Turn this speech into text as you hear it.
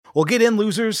Well, get in,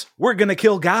 losers. We're going to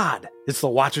kill God. It's the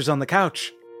Watchers on the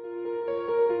Couch.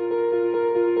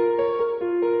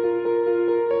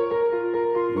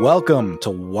 Welcome to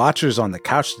Watchers on the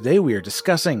Couch. Today we are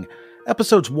discussing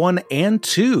episodes 1 and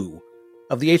 2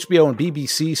 of the HBO and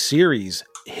BBC series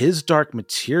His Dark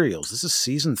Materials. This is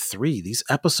season 3. These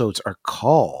episodes are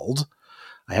called,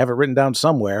 I have it written down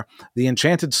somewhere, The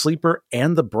Enchanted Sleeper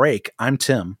and The Break. I'm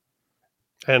Tim.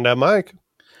 And I'm Mike.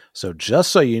 So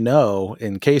just so you know,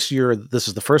 in case this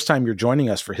is the first time you're joining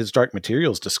us for His Dark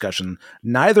Materials discussion,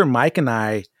 neither Mike and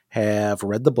I have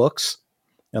read the books,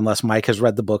 unless Mike has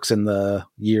read the books in the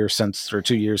year since, or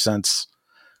 2 years since.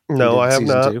 No, I have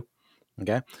not. 2.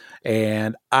 Okay.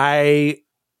 And I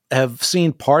have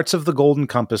seen parts of the Golden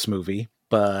Compass movie,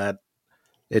 but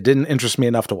it didn't interest me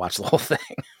enough to watch the whole thing.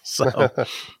 So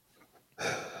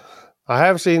I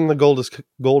have seen the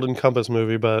Golden Compass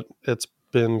movie, but it's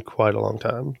been quite a long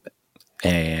time.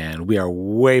 And we are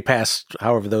way past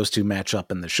however those two match up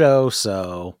in the show,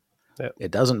 so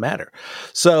It doesn't matter.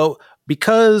 So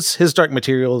because His Dark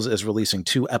Materials is releasing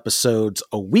 2 episodes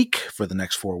a week for the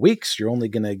next 4 weeks, you're only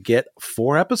going to get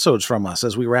 4 episodes from us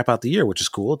as we wrap out the year, which is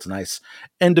cool. It's a nice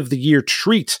end of the year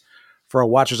treat for our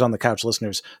Watchers on the Couch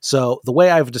listeners. So the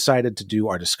way I've decided to do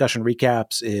our discussion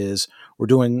recaps is we're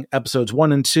doing episodes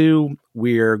 1 and 2.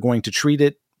 We're going to treat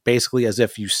it basically as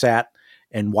if you sat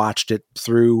and watched it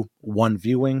through one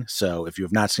viewing. So if you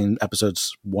have not seen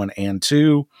episodes 1 and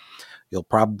 2, you'll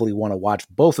probably want to watch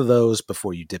both of those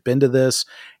before you dip into this.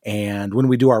 And when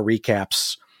we do our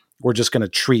recaps, we're just going to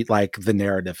treat like the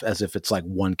narrative as if it's like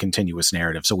one continuous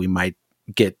narrative. So we might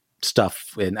get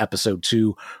stuff in episode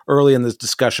 2 early in this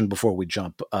discussion before we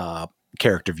jump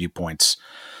character viewpoints.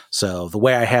 So the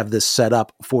way I have this set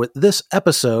up for this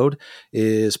episode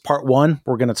is part 1.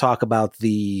 We're going to talk about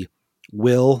the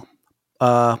Will.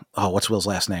 What's Will's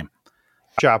last name?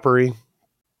 Choppery.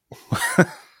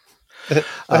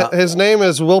 His name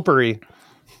is Wilpery.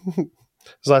 His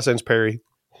last name's Perry.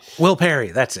 Will Perry,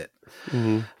 that's it.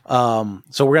 Mm-hmm.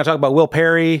 So we're going to talk about Will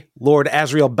Perry, Lord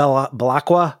Asriel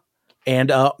Belacqua,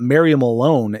 and Mary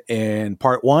Malone in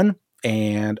part 1.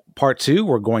 And part 2,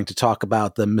 we're going to talk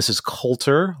about the Mrs.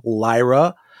 Coulter,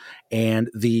 Lyra, and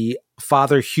the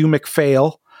Father Hugh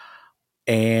MacPhail,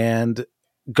 and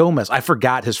Gomez. I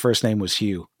forgot his first name was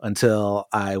Hugh until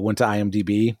I went to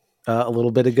IMDb a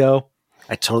little bit ago.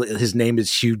 His name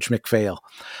is Huge MacPhail.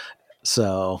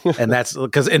 So, and that's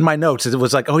because in my notes, it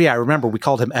was like, oh yeah, I remember we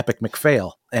called him Epic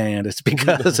MacPhail, and it's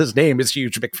because his name is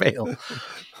Huge MacPhail.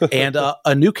 And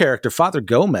a new character, Father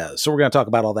Gomez. So we're going to talk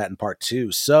about all that in part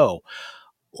 2. So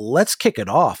let's kick it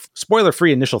off.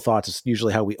 Spoiler-free initial thoughts is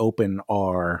usually how we open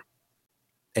our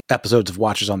episodes of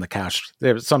Watchers on the Couch.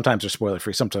 Sometimes they're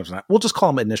spoiler-free, sometimes not. We'll just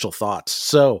call them initial thoughts.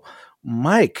 So,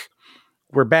 Mike,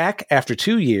 we're back after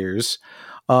 2 years.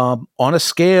 On a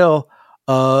scale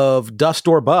of dust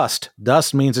or bust.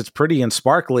 Dust means it's pretty and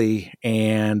sparkly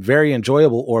and very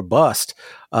enjoyable, or bust.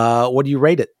 What do you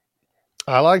rate it?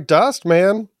 I like dust,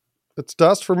 man. It's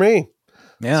dust for me.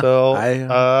 Yeah.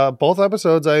 So both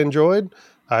episodes I enjoyed.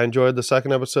 I enjoyed the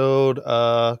second episode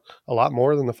a lot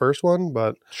more than the first one,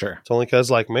 but sure, it's only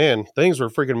because, like, man, things were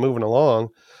freaking moving along.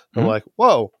 Mm-hmm. I'm like,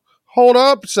 whoa, hold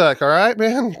up a sec, all right,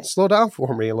 man, slow down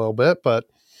for me a little bit. But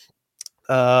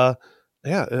yeah,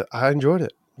 I enjoyed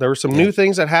it. There were some new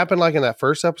things that happened, like in that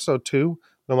first episode too.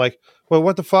 And I'm like, well,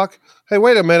 what the fuck? Hey,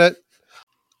 wait a minute.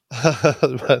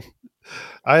 But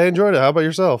I enjoyed it. How about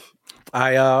yourself?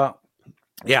 I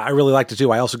really liked it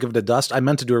too. I also give it a dust. I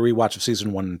meant to do a rewatch of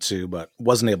season 1 and 2, but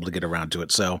wasn't able to get around to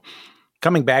it. So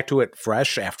coming back to it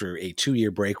fresh after a 2-year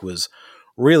break was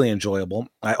really enjoyable.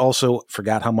 I also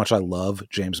forgot how much I love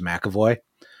James McAvoy,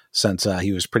 since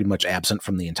he was pretty much absent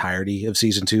from the entirety of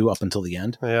season 2 up until the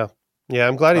end. Yeah,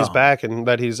 I'm glad he's back, and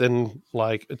that he's in,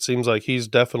 like, it seems like he's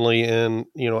definitely in,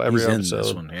 every episode. In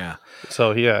this one, yeah.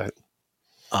 So, yeah.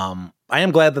 I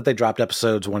am glad that they dropped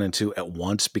episodes 1 and 2 at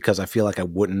once, because I feel like I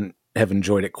wouldn't have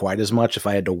enjoyed it quite as much if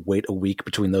I had to wait a week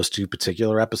between those 2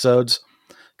 particular episodes,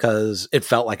 because it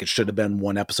felt like it should have been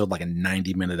one episode, like a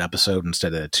 90-minute episode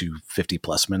instead of 2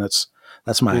 50-plus minutes.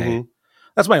 That's my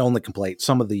only complaint.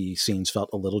 Some of the scenes felt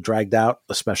a little dragged out,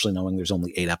 especially knowing there's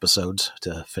only 8 episodes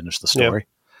to finish the story.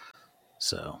 Yeah.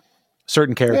 So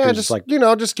certain characters,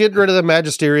 just get rid of the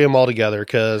magisterium altogether,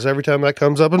 because every time that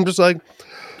comes up, I'm just like,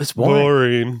 it's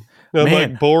boring. I'm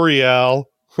like,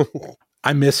 Boreal.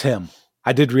 I miss him.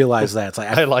 I did realize that. It's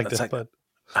like I liked it, but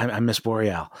I miss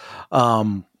Boreal.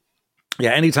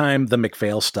 Anytime the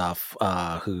MacPhail stuff,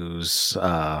 who's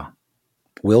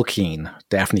Will Keen,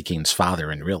 Daphne Keen's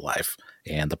father in real life,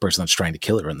 and the person that's trying to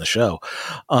kill her in the show.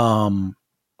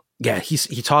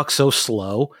 He talks so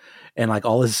slow, and like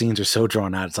all his scenes are so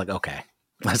drawn out. It's like, okay,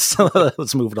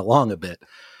 let's move it along a bit.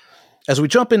 As we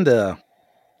jump into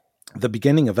the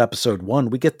beginning of episode 1,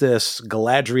 we get this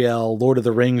Galadriel Lord of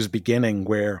the Rings beginning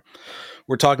where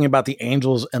we're talking about the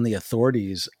angels and the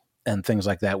authorities and things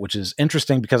like that, which is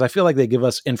interesting because I feel like they give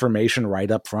us information right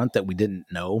up front that we didn't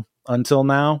know until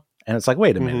now. And it's like,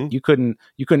 wait a minute, you couldn't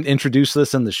introduce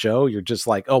this in the show. You're just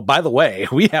like, oh, by the way,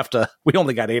 we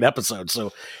only got 8 episodes.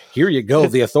 So here you go.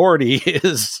 The authority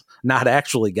is not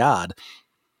actually God.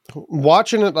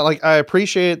 Watching it, like, I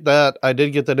appreciate that I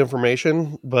did get that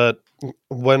information, but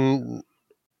during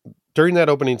that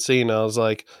opening scene, I was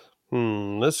like,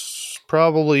 this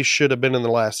probably should have been in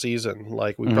the last season.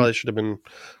 Like, we probably should have been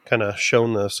kind of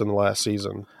shown this in the last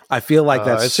season. I feel like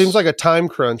it seems like a time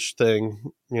crunch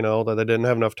thing, that they didn't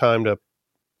have enough time to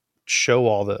show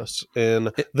all this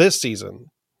in this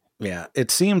season. Yeah, it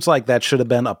seems like that should have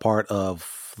been a part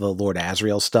of the Lord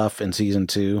Asriel stuff in season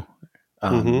 2.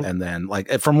 And then, like,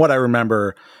 from what I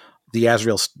remember, there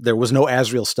was no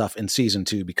Asriel stuff in season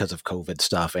 2 because of COVID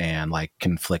stuff and like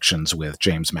conflictions with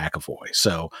James McAvoy.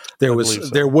 So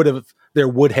there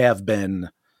would have been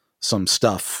some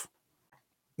stuff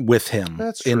with him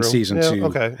in season 2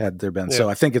 had there been. So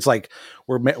I think it's like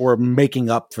we're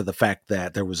making up for the fact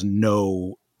that there was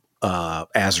no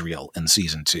Asriel in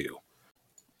season 2.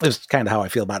 It's kind of how I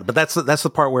feel about it. But that's the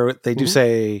part where they do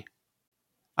say,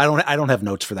 I don't have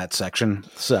notes for that section.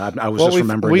 So I was just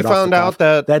remembering. We found out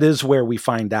that is where we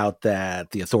find out that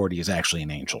the authority is actually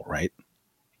an angel, right?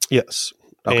 Yes.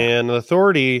 Okay. And the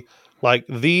authority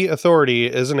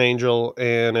is an angel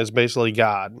and is basically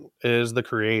God, is the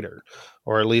creator,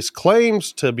 or at least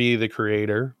claims to be the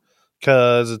creator,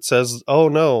 because it says, oh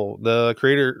no, the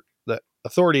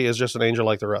authority is just an angel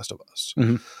like the rest of us.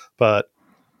 But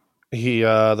the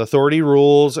authority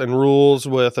rules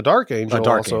with a dark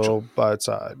angel by its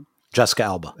side. Jessica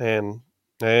Alba. And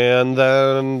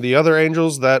then the other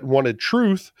angels that wanted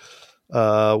truth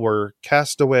were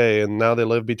cast away, and now they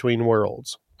live between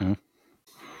worlds.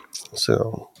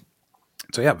 So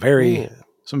yeah,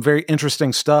 some very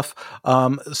interesting stuff.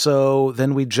 So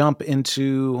then we jump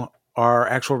into our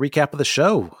actual recap of the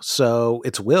show. So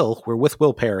it's Will. We're with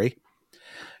Will Perry,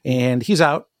 and he's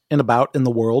out and about in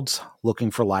the worlds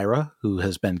looking for Lyra, who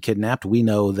has been kidnapped. We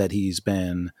know that she's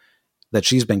been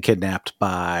kidnapped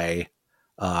by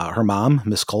her mom,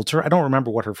 Miss Coulter. I don't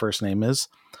remember what her first name is.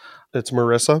 It's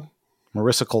Marissa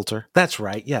Coulter. That's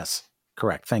right. Yes.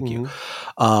 Correct. Thank you.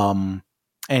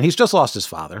 And he's just lost his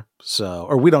father.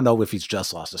 Or we don't know if he's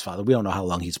just lost his father. We don't know how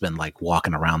long he's been like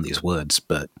walking around these woods,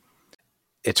 but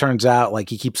it turns out like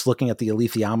he keeps looking at the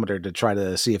alethiometer to try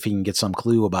to see if he can get some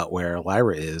clue about where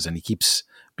Lyra is. And he keeps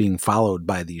being followed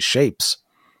by these shapes.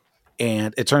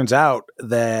 And it turns out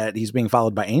that he's being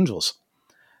followed by angels.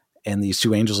 And these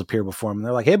 2 angels appear before him. And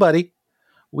they're like, hey, buddy,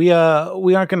 we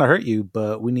aren't going to hurt you,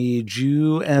 but we need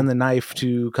you and the knife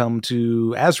to come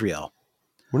to Asriel.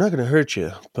 We're not going to hurt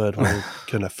you, but we're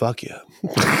going to fuck you.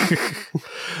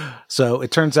 So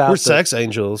it turns out we're sex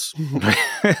angels.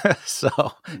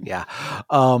 So, yeah.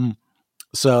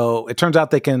 So it turns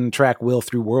out they can track Will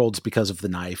through worlds because of the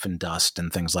knife and dust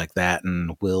and things like that.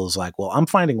 And Will's like, well, I'm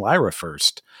finding Lyra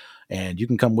first, and you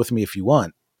can come with me if you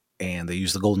want. And they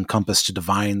use the golden compass to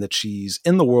divine that she's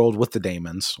in the world with the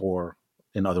daemons, or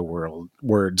in other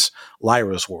words,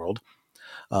 Lyra's world.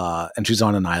 And she's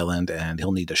on an island, and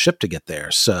he'll need a ship to get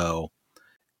there. So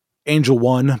Angel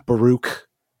 1, Baruch,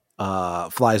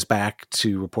 flies back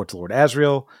to report to Lord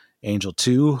Asriel. Angel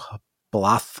 2,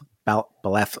 Balthamos,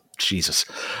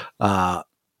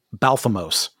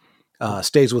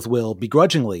 stays with Will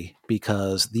begrudgingly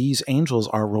because these angels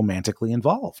are romantically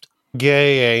involved.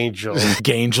 Gay angels.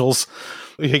 Gay angels.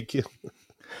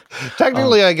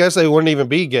 Technically, I guess they wouldn't even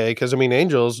be gay because,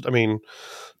 angels,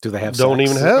 do they have don't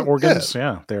even have organs?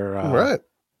 Yeah, they're right.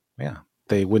 Yeah,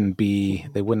 they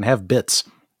wouldn't have bits.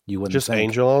 You wouldn't just think.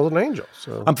 Angel and angel.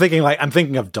 So I'm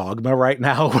thinking of Dogma right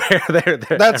now, where they're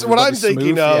that's what I'm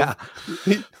thinking of.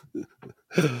 Yeah.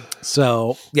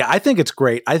 So yeah, I think it's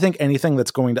great. I think anything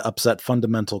that's going to upset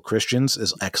fundamental Christians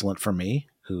is excellent for me.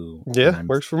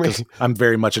 Works for me. I'm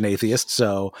very much an atheist,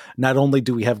 so not only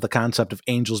do we have the concept of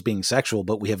angels being sexual,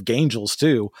 but we have gangels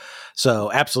too. So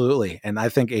absolutely, and I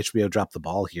think HBO dropped the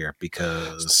ball here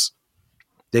because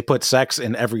they put sex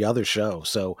in every other show.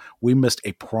 So we missed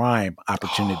a prime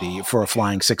opportunity for a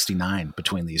flying 69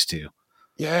 between these two.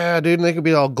 Yeah, dude, and they could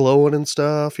be all glowing and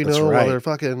stuff, That's while right. they're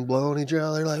fucking blowing each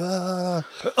other like,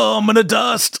 Oh, I'm gonna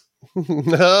dust.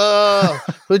 No,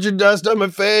 put your dust on my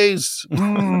face.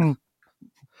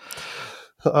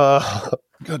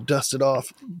 Go dust it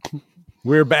off.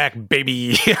 We're back,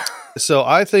 baby. So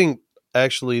I think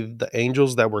actually the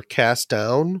angels that were cast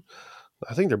down,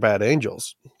 I think they're bad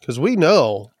angels. Because we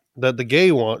know that the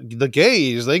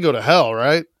gays, they go to hell,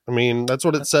 right? I mean, that's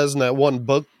what it says in that one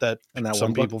book that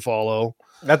some people follow.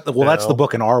 That's the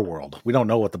book in our world. We don't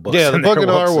know what the book. Yeah, the book in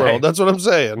our world. That's what I'm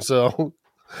saying. So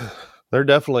they're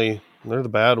the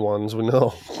bad ones. We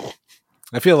know.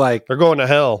 I feel like they're going to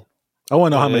hell. I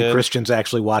want to know how many Christians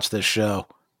actually watch this show,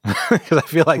 because I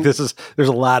feel like there's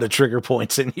a lot of trigger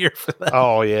points in here for that.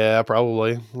 Oh yeah,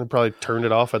 probably. They probably turned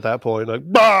it off at that point. Like,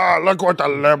 bah, look what the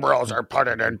liberals are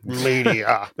putting in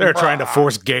media. They're trying to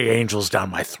force gay angels down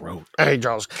my throat.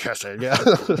 Angels kissing. Yeah.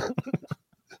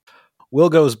 Will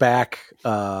goes back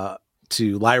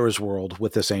to Lyra's world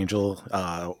with this angel.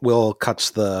 Will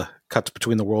cuts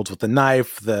between the worlds with the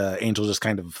knife. The angel just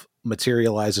kind of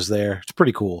materializes there. It's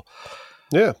pretty cool.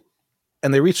 Yeah.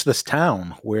 And they reach this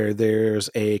town where there's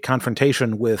a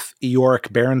confrontation with Eork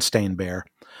Berenstain Bear.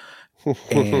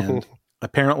 And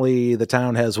apparently the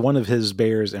town has one of his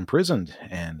bears imprisoned,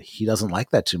 and he doesn't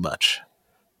like that too much.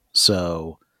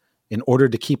 So in order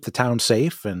to keep the town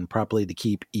safe and probably to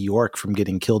keep Eork from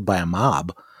getting killed by a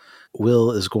mob,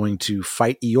 Will is going to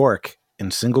fight Eork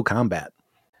in single combat.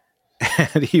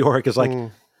 And Eork is like,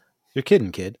 "You're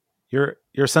kidding, kid. You're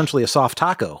essentially a soft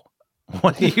taco.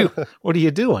 What are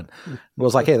you doing?"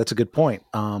 Will's like, "Hey, that's a good point.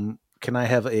 Can I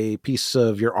have a piece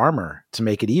of your armor to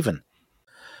make it even?"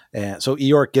 And so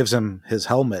Eork gives him his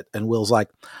helmet, and Will's like,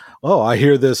 "Oh, I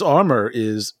hear this armor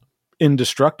is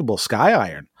indestructible sky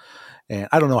iron." And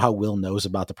I don't know how Will knows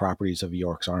about the properties of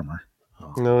Eork's armor.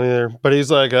 No, either. But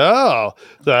he's like, "Oh,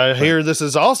 I hear this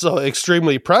is also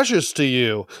extremely precious to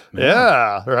you."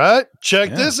 Yeah, right?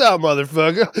 Check this out,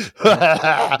 motherfucker.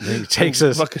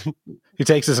 He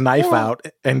takes his knife out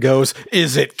and goes,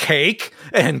 "Is it cake?"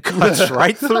 and cuts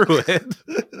right through it.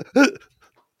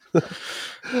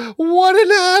 What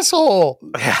an asshole.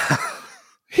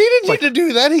 He didn't need to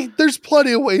do that. There's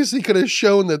plenty of ways he could have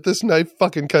shown that this knife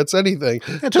fucking cuts anything.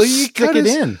 Just stick it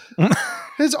in.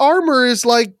 His armor is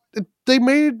like, they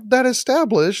made that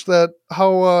establish that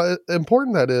how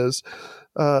important that is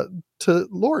to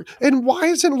Lorik. And why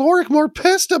isn't Lorik more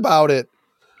pissed about it?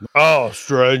 Oh,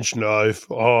 strange knife.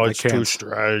 Oh, it's too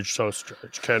strange. So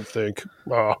strange. Can't think.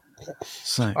 Oh,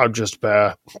 I'm just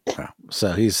bad.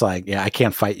 So he's like, "Yeah, I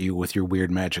can't fight you with your weird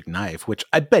magic knife," which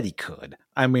I bet he could.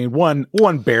 I mean, one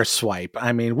bear swipe.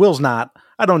 I mean, Will's not.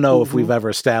 I don't know if we've ever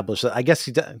established that. I guess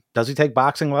does he take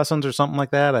boxing lessons or something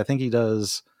like that? I think he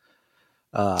does.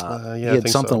 He had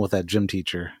something with that gym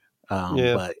teacher.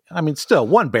 But I mean, still,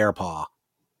 one bear paw,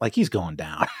 like, he's going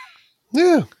down.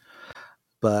 Yeah.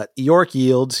 But Eork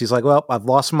yields. He's like, "Well, I've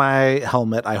lost my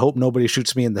helmet. I hope nobody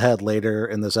shoots me in the head later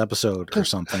in this episode or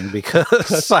something,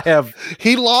 because I have..."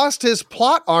 He lost his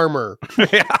plot armor.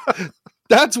 Yeah.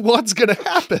 That's what's going to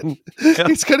happen. Yeah.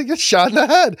 He's going to get shot in the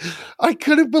head. I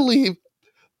couldn't believe...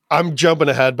 I'm jumping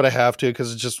ahead, but I have to,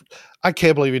 because it's just... I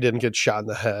can't believe he didn't get shot in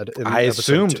the head. I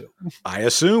assumed.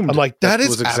 I'm like, that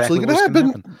is exactly going to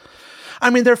happen. I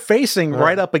mean, they're facing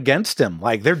right up against him.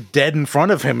 Like, they're dead in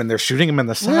front of him and they're shooting him in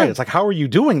the side. Yeah. It's like, how are you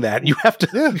doing that? You have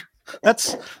to,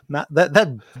 that's not,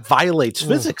 that violates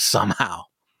physics somehow.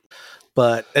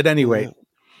 But at any rate.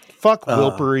 Fuck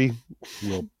Wilpery.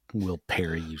 Will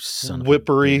Perry, you son of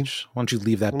Whippery. a bitch. Why don't you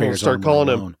leave that bear's armor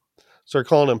alone? Start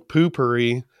calling him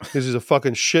Poopery, because he's a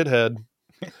fucking shithead.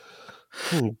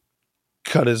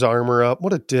 Cut his armor up.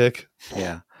 What a dick.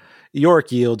 Yeah.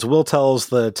 Eork yields. Will tells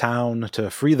the town to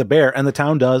free the bear, and the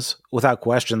town does, without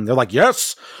question. They're like,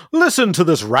 "Yes, listen to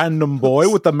this random boy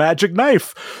with the magic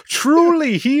knife.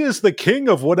 Truly, he is the king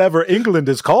of whatever England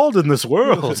is called in this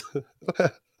world."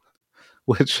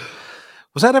 Which,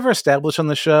 was that ever established on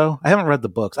the show? I haven't read the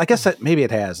books. I guess that maybe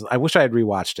it has. I wish I had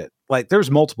rewatched it. Like,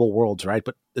 there's multiple worlds, right?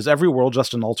 But is every world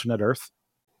just an alternate Earth?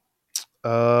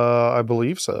 I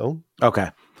believe so. Okay.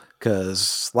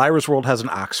 Because Lyra's world has an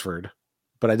Oxford,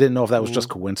 but I didn't know if that was just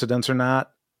coincidence or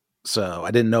not. So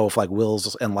I didn't know if, like,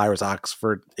 Will's and Lyra's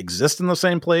Oxford exist in the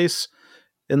same place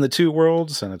in the two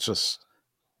worlds, and it's just...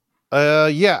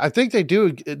 yeah, I think they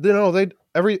do. You know,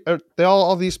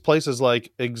 all these places,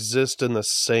 like, exist in the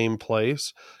same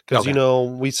place. Because, you know,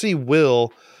 we see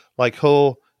Will, like,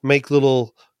 he'll make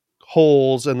little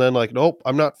holes and then, like, nope,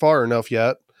 I'm not far enough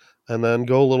yet. And then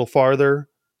go a little farther,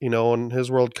 you know, and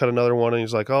his world cut another one, and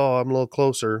he's like, "Oh, I'm a little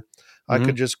closer. I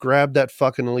could just grab that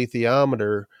fucking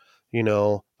alethiometer, you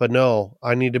know, but no,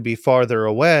 I need to be farther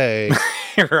away."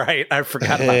 Right. I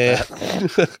forgot about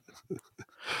that.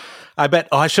 I bet,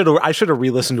 I should have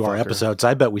re-listened to our episodes.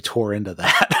 I bet we tore into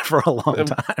that for a long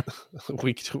time.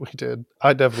 We did.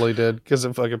 I definitely did, because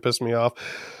it fucking pissed me off.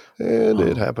 And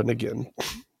it happened again.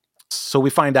 So we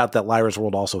find out that Lyra's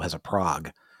world also has a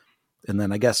Prague. And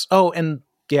then I guess,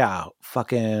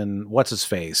 fucking, what's his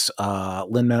face?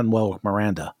 Lin-Manuel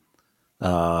Miranda.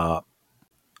 The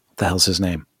hell's his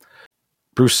name?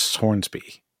 Bruce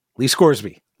Hornsby. Lee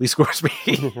Scoresby.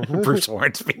 Bruce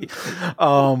Hornsby.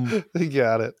 You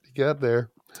got it. You got there.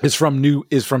 Is from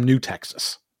New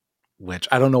Texas, which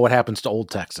I don't know what happens to old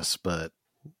Texas, but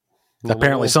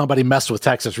apparently somebody messed with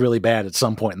Texas really bad at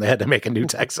some point and they had to make a new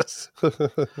Texas.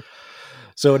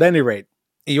 So at any rate,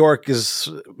 York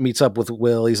meets up with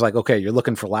Will. He's like, okay, you're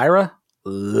looking for Lyra?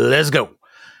 Let's go.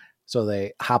 So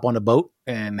they hop on a boat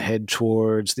and head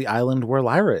towards the island where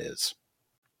Lyra is.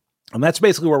 And that's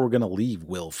basically where we're going to leave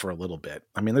Will for a little bit.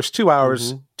 I mean, there's 2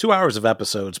 hours, 2 hours of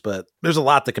episodes, but there's a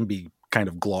lot that can be kind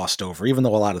of glossed over, even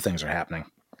though a lot of things are happening.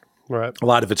 Right. A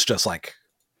lot of it's just like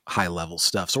high level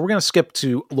stuff. So we're going to skip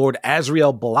to Lord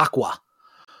Asriel Balaqua,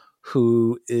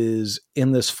 who is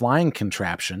in this flying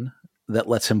contraption that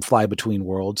lets him fly between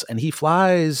worlds. And he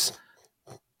flies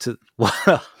to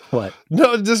what?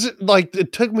 No,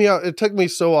 it took me out. It took me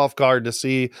so off guard to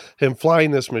see him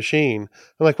flying this machine.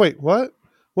 I'm like, wait, what?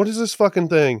 What is this fucking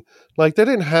thing? Like, they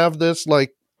didn't have this,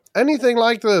 like, anything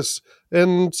like this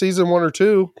in season 1 or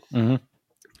 2. Mm-hmm.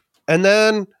 And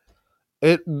then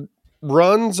it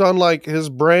runs on, like, his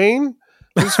brain.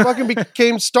 This fucking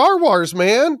became Star Wars,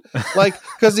 man. Like,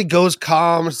 because he goes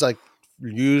calm. It's like,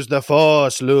 use the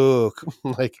Force, Luke.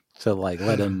 Like, to like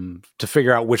let him to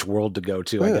figure out which world to go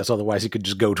to. I guess otherwise he could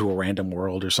just go to a random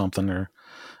world or something or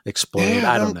explode.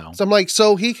 I don't know. So I'm like,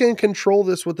 so he can control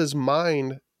this with his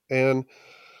mind and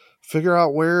figure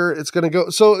out where it's going to go.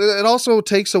 So it also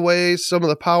takes away some of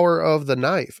the power of the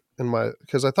knife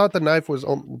because I thought the knife was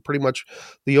pretty much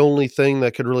the only thing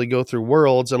that could really go through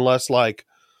worlds unless like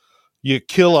you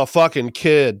kill a fucking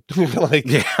kid. Like,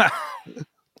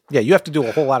 yeah, you have to do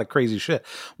a whole lot of crazy shit.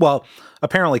 Well,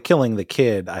 apparently killing the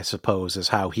kid, I suppose, is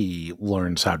how he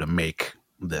learns how to make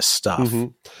this stuff. Mm-hmm.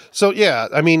 So, yeah,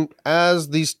 I mean, as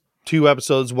these 2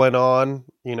 episodes went on,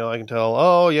 you know, I can tell,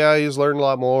 oh, yeah, he's learned a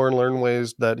lot more and learned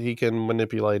ways that he can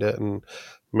manipulate it and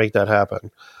make that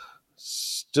happen.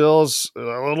 Still a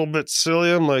little bit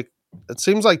silly. I'm like, it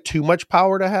seems like too much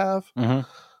power to have,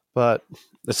 but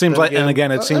it seems like, again, and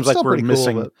again, it seems like we're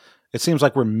missing. Cool, it seems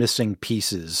like we're missing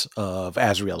pieces of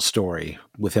Asriel's story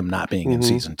with him not being in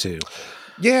season 2.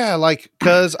 Yeah, like,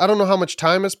 because I don't know how much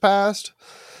time has passed.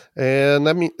 And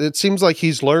I mean, it seems like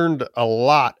he's learned a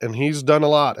lot and he's done a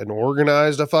lot and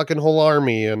organized a fucking whole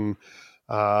army and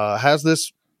has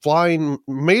this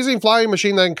amazing flying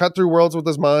machine that can cut through worlds with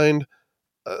his mind.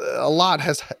 A lot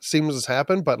seems has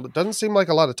happened, but it doesn't seem like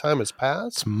a lot of time has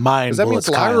passed. It's mind that means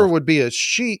Lyra would be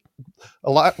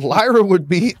Lyra would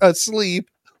be asleep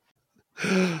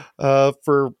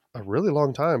for a really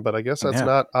long time, but I guess that's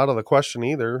not out of the question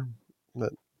either.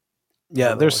 But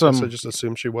there's some. I just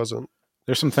assumed she wasn't.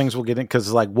 There's some things we'll get in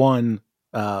because, like, one,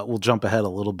 we'll jump ahead a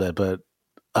little bit, but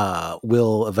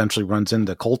Will eventually runs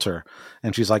into Coulter,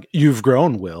 and she's like, "You've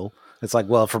grown, Will." It's like,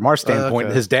 well, from our standpoint,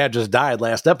 his dad just died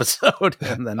last episode,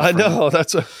 and then I know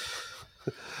that's a.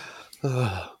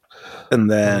 And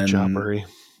then jobbery.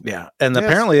 Yeah, and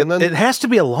apparently it has to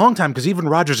be a long time because even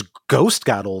Roger's ghost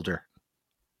got older.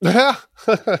 Yeah,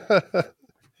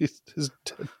 his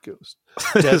dead ghost.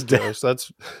 Dead ghost.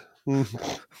 That's.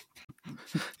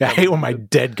 Yeah, I hate when my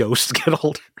dead ghosts get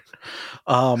older.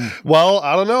 Well,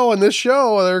 I don't know. In this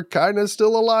show, they're kind of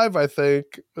still alive. I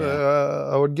think.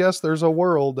 I would guess there's a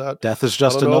world that death is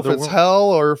just I don't another. Know if it's hell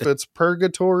or if it's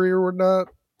purgatory or whatnot.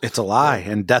 It's a lie,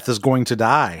 and death is going to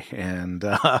die, and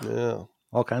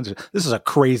all kinds of. This is a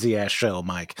crazy ass show,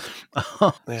 Mike.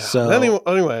 So,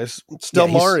 anyways, still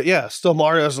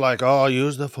Maria's like, "Oh,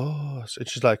 use the Force," and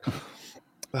she's like,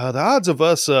 "The odds of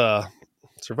us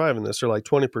surviving this are like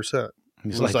 20%."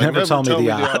 He's like, never tell me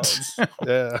the odds.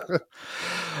 Yeah.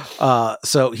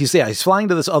 So he's flying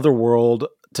to this other world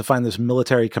to find this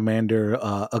military commander,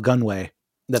 Gunway,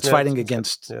 that's fighting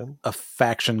against a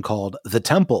faction called the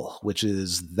Temple, which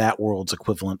is that world's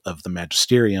equivalent of the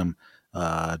Magisterium.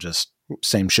 Just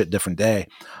same shit, different day.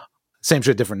 Same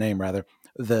shit, different name, rather.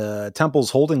 The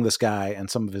Temple's holding this guy and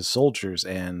some of his soldiers,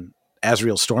 and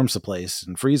Asriel storms the place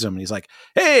and frees him. And he's like,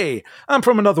 "Hey, I'm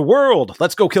from another world.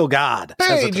 Let's go kill God."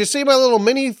 Hey, did you see my little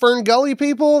mini Fern Gully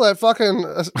people? That fucking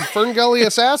Fern Gully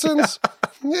assassins?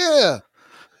 Yeah.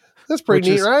 That's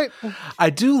pretty neat, right? I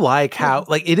do like how,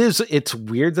 like, it's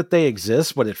weird that they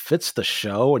exist, but it fits the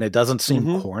show and it doesn't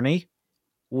seem corny.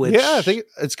 I think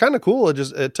it's kind of cool.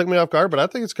 It took me off guard, but I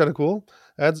think it's kind of cool.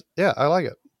 I like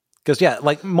it. Because,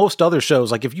 like most other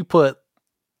shows, like if you put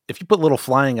little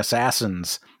flying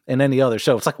assassins in any other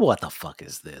show, it's like, what the fuck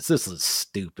is this? This is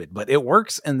stupid. But it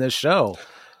works in this show,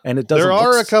 and it doesn't. There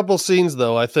are a couple scenes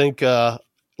though. I think,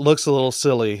 looks a little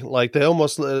silly. Like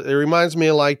it reminds me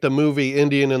of like the movie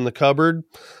Indian in the Cupboard.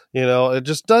 It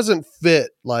just doesn't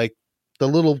fit like the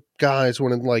little guys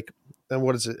when it like, and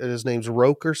what is it? His name's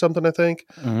Roke or something, I think.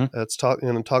 Mm-hmm. That's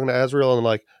talking to Azrael, and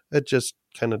like it just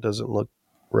kind of doesn't look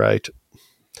right.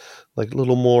 Like a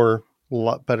little more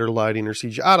better lighting or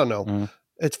CG. I don't know. Mm-hmm.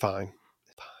 It's fine.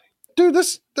 Dude,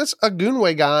 this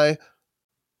Ogunwe guy,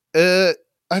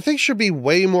 I think should be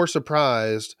way more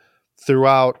surprised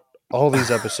throughout all these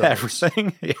episodes.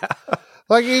 Everything, yeah.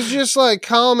 Like he's just like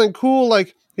calm and cool.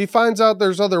 Like he finds out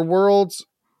there's other worlds.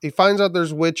 He finds out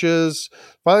there's witches.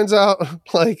 Finds out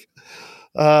like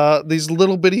these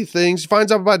little bitty things. He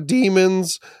finds out about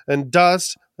demons and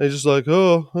dust. And he's just like,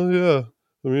 oh yeah.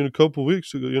 I mean, a couple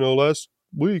weeks ago, last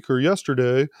week or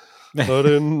yesterday, I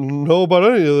didn't know about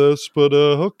any of this, but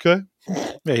okay.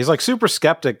 Yeah, he's like super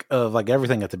skeptic of like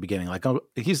everything at the beginning. Like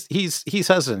he's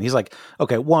hesitant. He's like,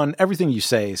 okay, one, everything you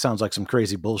say sounds like some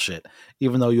crazy bullshit,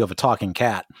 even though you have a talking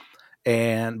cat.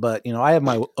 But I have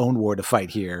my own war to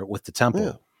fight here with the temple.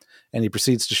 Yeah. And he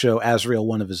proceeds to show Azrael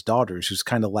one of his daughters, who's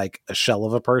kind of like a shell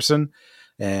of a person.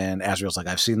 And Azrael's like,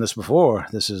 I've seen this before.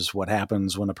 This is what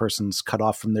happens when a person's cut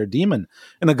off from their demon.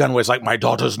 And Ogunwe's like, my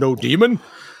daughter's no demon.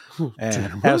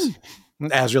 And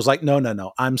Azrael's like,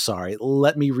 no, I'm sorry.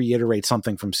 Let me reiterate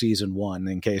something from season 1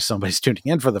 in case somebody's tuning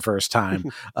in for the first time.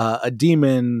 A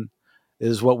demon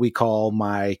is what we call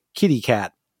my kitty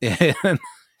cat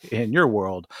in your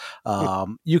world.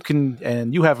 You can,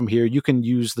 and you have him here, you can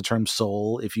use the term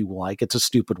soul if you like. It's a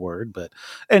stupid word, but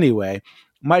anyway,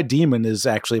 my demon is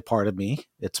actually part of me.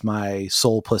 It's my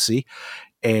soul pussy.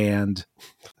 And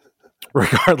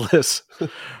regardless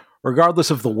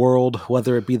of the world,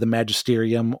 whether it be the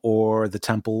magisterium or the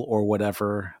temple or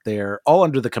whatever, they're all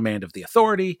under the command of the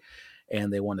authority,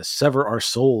 and they want to sever our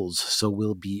souls so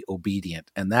we'll be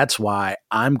obedient. And that's why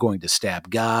I'm going to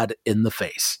stab God in the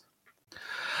face.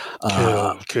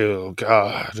 Kill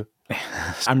God.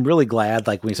 I'm really glad,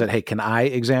 like when he said, hey, can I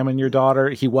examine your daughter?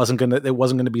 It wasn't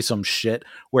gonna be some shit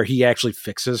where he actually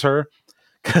fixes her.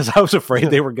 Because I was afraid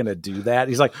they were going to do that.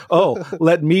 He's like, oh,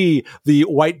 let me, the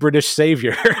white British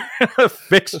savior,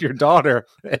 fix your daughter.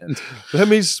 And let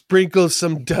me sprinkle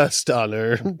some dust on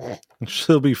her.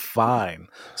 She'll be fine.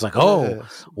 It's like, oh,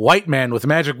 white man with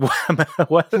magic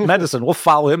medicine. We'll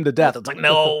follow him to death. It's like,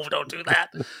 no, don't do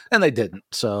that. And they didn't.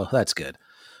 So that's good.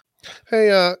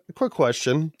 Hey, quick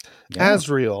question. Yeah.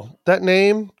 Azrael, that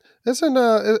name,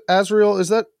 isn't Azrael, is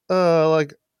that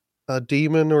like a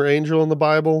demon or angel in the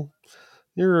Bible?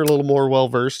 You're a little more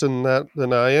well-versed in that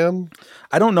than I am.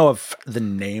 I don't know if the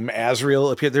name Azrael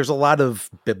appeared. There's a lot of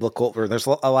there's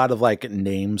a lot of like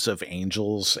names of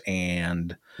angels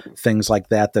and things like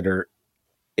that are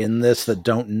in this that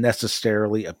don't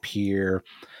necessarily appear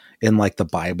in like the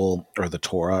Bible or the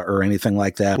Torah or anything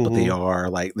like that, but they are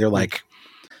like, they're like,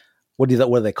 what do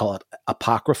they call it?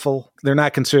 Apocryphal. They're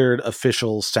not considered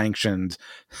official sanctioned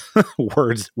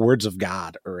words of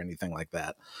God or anything like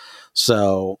that.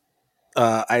 So,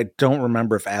 I don't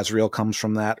remember if Azrael comes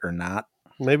from that or not.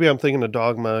 Maybe I'm thinking of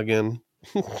Dogma again.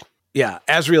 Yeah,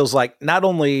 Azrael's like, not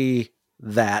only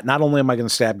am I going to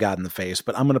stab God in the face,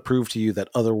 but I'm going to prove to you that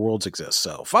other worlds exist.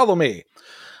 So follow me.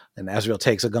 And Azrael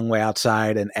takes Ogunwe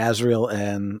outside, and Azrael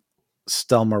and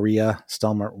Stelmaria,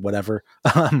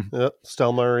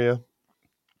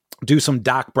 do some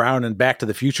Doc Brown and Back to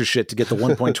the Future shit to get the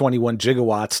 1.21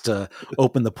 gigawatts to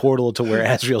open the portal to where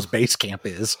Azrael's base camp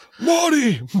is.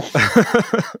 Marty!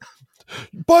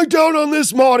 Bite down on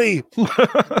this, Marty!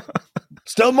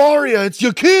 Stelmaria, it's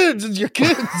your kids! It's your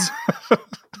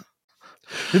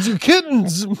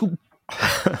kittens!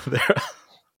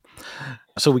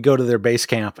 So we go to their base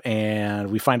camp, and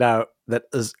we find out that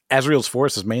Azrael's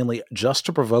force is mainly just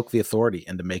to provoke the authority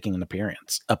into making an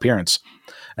appearance.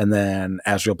 And then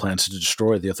Azrael plans to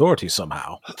destroy the authority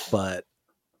somehow. But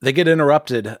they get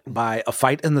interrupted by a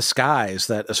fight in the skies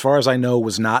that, as far as I know,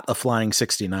 was not a flying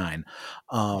 69.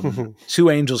 2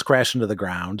 angels crash into the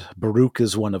ground. Baruch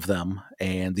is one of them,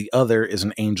 and the other is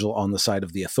an angel on the side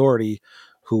of the authority,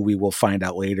 who we will find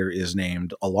out later is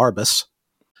named Alarbus.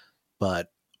 But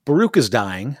Baruch is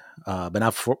dying, but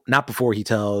not before he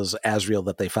tells Azrael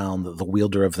that they found the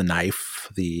wielder of the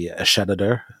knife, the Ass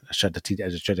Hatter,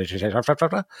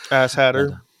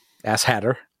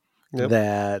 yep,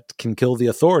 that can kill the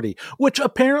authority, which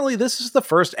apparently this is the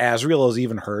first Azrael has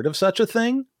even heard of such a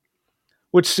thing,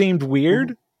 which seemed weird.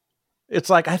 Mm-hmm. It's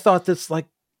like, I thought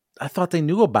they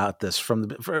knew about this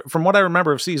from what I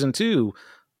remember of season 2.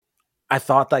 I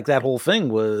thought like that whole thing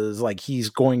was like, he's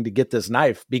going to get this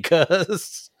knife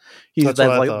because That's what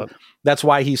I thought. That's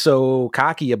why he's so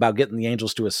cocky about getting the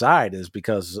angels to his side, is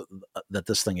because that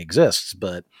this thing exists.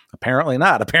 But apparently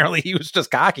not. Apparently he was just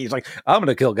cocky. He's like, I'm going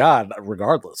to kill God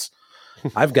regardless.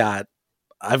 I've got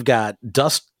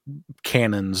dust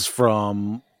cannons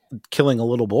from killing a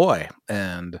little boy,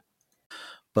 and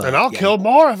I'll kill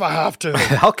more if I have to.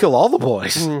 I'll kill all the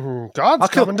boys. Mm-hmm. God's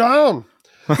coming down.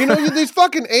 These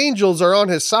fucking angels are on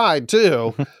his side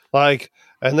too.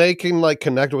 And they can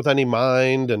connect with any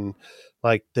mind, and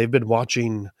they've been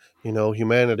watching,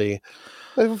 humanity.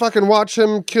 They fucking watch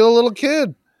him kill a little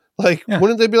kid.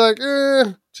 Wouldn't they be like,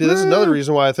 eh? See, this is another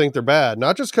reason why I think they're bad.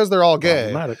 Not just because they're all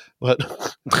gay, but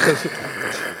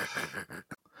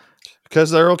because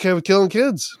they're okay with killing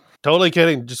kids. Totally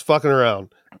kidding. Just fucking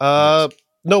around.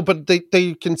 No, but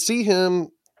they can see him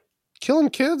killing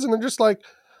kids, and they're just like,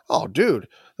 oh, dude,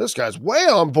 this guy's way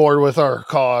on board with our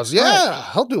cause.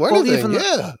 Yeah, he'll do anything.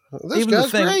 This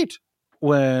guy's great.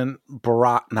 When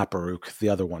not Baruch, the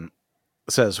other one,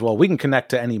 says, well, we can connect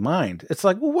to any mind. It's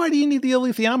like, well, why do you need the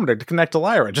alethiometer to connect to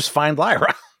Lyra? Just find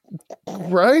Lyra.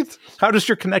 Right? How does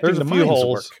your connecting to minds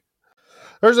work?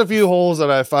 There's a few holes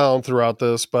that I found throughout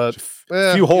this, but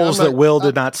a few holes that Will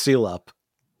did not seal up.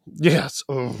 Yes.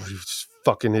 Oh, you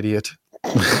fucking idiot.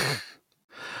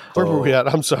 Where were we at?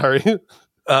 I'm sorry.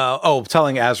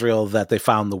 Telling Azrael that they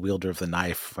found the wielder of the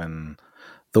knife, and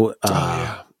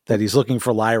that he's looking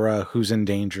for Lyra, who's in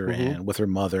danger, and with her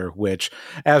mother, which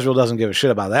Azrael doesn't give a shit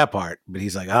about that part, but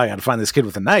he's like, I gotta find this kid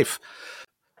with a knife.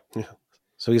 Yeah.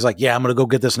 So he's like, yeah, I'm gonna go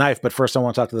get this knife, but first I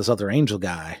want to talk to this other angel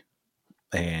guy.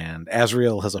 And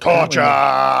Azrael has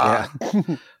Azrael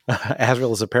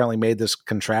has apparently made this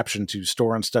contraption to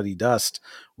store and study dust,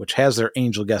 which has their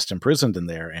angel guest imprisoned in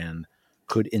there, and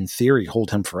could, in theory,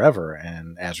 hold him forever.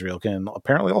 And Azrael can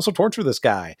apparently also torture this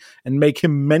guy and make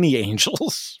him many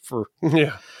angels.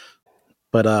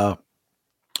 But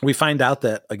we find out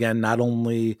that, again, not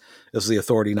only is the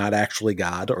Authority not actually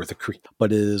God or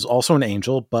but is also an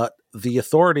angel, but the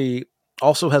Authority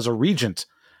also has a regent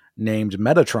named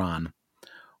Metatron,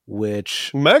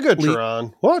 which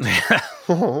Megatron? What?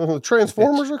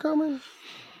 Transformers are coming?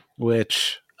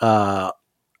 Which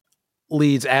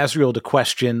leads Azrael to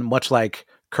question, much like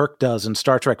Kirk does in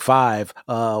Star Trek V,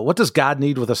 what does God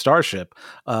need with a starship?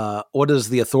 What does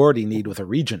the Authority need with a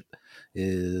regent?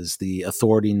 Is the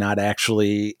Authority not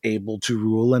actually able to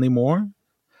rule anymore?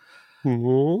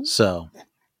 Mm-hmm. So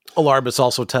Alarbus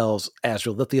also tells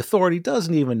Azrael that the Authority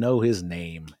doesn't even know his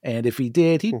name. And if he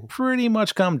did, he'd pretty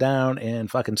much come down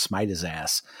and fucking smite his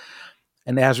ass.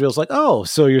 And Azrael's like, oh,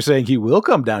 so you're saying he will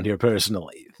come down here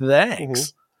personally?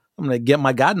 Thanks. I'm going to get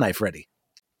my God knife ready.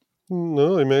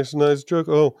 No, he makes a nice joke.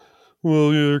 Oh,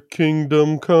 will your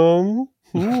kingdom come?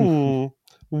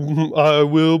 I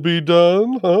will be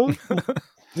done, huh?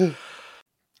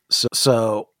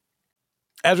 So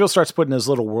Azrael starts putting his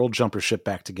little world jumper ship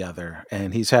back together,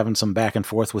 and he's having some back and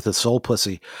forth with his soul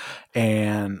pussy.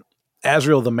 And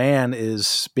Azrael, the man,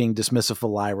 is being dismissive of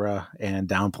Lyra and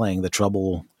downplaying the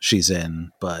trouble she's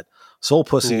in. But Soul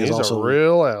Pussy is also a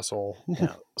real asshole.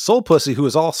 Soul Pussy, who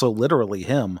is also literally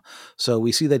him. So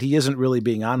we see that he isn't really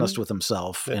being honest with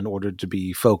himself in order to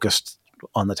be focused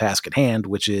on the task at hand,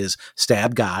 which is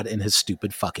stab God in his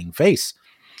stupid fucking face.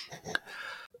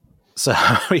 So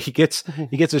he gets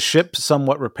his ship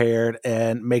somewhat repaired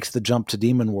and makes the jump to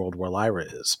Demon World where Lyra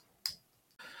is.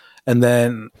 And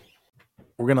then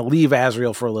we're going to leave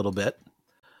Azrael for a little bit,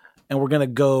 and we're going to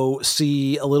go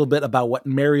see a little bit about what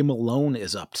Mary Malone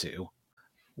is up to,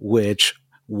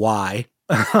 why?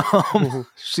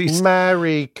 She's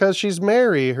Mary, because she's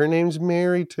Mary. Her name's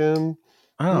Mary, Tim.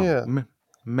 Oh, yeah.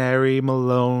 Mary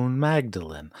Malone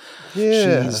Magdalene.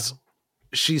 Yeah.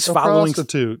 She's a following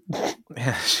prostitute.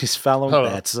 Yeah, she's following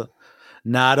that's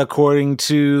not according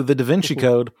to the Da Vinci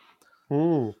Code.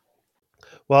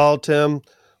 Well, Tim,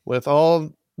 with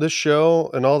all this show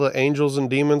and all the angels and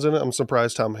demons in it, I'm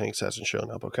surprised Tom Hanks hasn't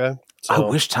shown up. Okay, so, I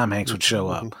wish Tom Hanks would show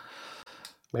up.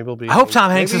 Maybe it'll be. I hope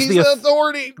Tom Hanks is the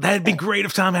Authority. That'd be great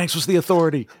if Tom Hanks was the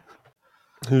Authority.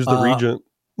 Who's the regent?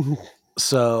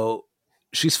 So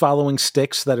she's following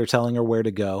sticks that are telling her where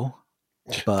to go,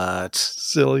 but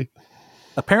silly.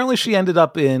 Apparently she ended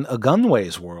up in a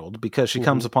Gunway's world because she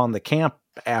comes upon the camp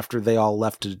after they all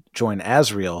left to join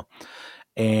Azrael.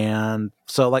 And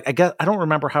so I don't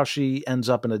remember how she ends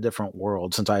up in a different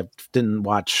world since I didn't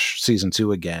watch season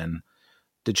 2 again.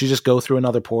 Did she just go through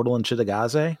another portal in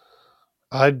Chitagaze?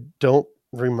 I don't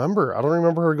remember. I don't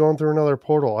remember her going through another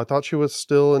portal. I thought she was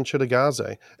still in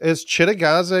Chitagaze. Is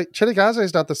Chitagaze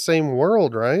is not the same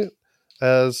world, right?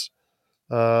 As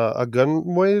a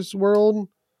Gunway's world?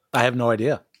 I have no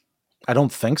idea. I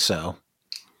don't think so.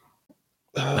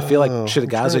 I feel like Oh,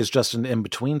 Shitagaze is just an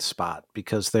in-between spot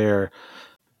because they're,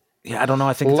 I don't know.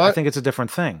 I think it's a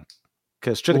different thing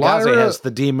because Shitagaze has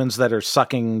the demons that are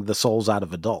sucking the souls out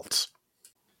of adults.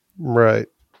 Right.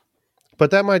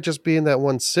 But that might just be in that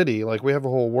one city. Like we have a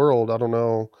whole world. I don't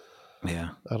know.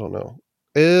 Yeah. I don't know.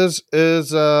 Is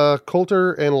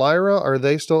Coulter and Lyra, are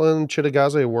they still in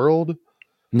Shitagaze world?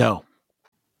 No.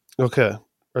 Okay.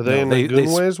 Are they in the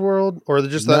Gunway's world? Or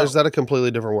is that a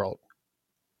completely different world?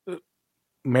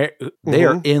 They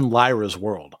are in Lyra's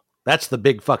world. That's the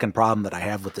big fucking problem that I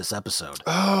have with this episode.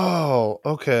 Oh,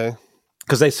 okay.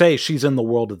 Because they say she's in the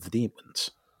world of the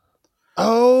demons.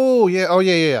 Oh, yeah. Oh,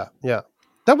 yeah.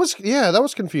 That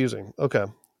was confusing. Okay.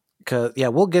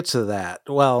 We'll get to that.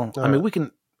 Well, I mean, we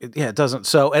can. Yeah, it doesn't.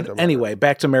 So anyway,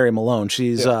 back to Mary Malone.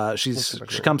 She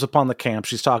comes upon the camp.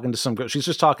 She's talking to she's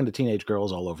just talking to teenage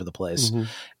girls all over the place,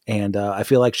 and I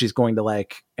feel like she's going to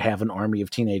like have an army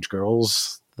of teenage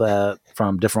girls that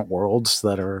from different worlds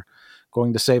that are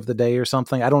going to save the day or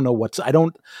something. I don't know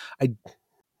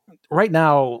right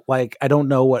now, like I don't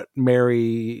know what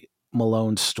Mary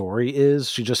Malone's story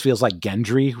is. She just feels like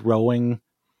Gendry rowing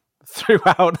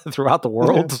throughout the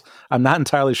world. Yeah. I'm not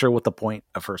entirely sure what the point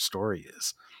of her story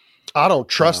is. I don't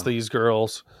trust these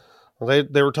girls.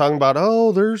 They were talking about,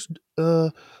 there's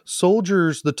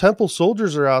soldiers. The temple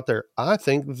soldiers are out there. I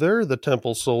think they're the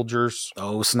temple soldiers.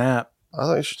 Oh, snap.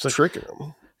 I think she's tricking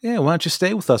them. Yeah, why don't you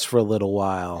stay with us for a little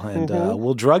while and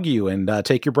we'll drug you and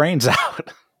take your brains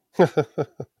out.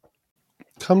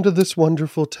 Come to this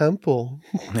wonderful temple.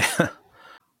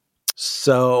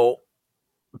 So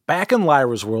back in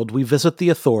Lyra's world, we visit the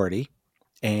Authority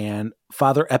and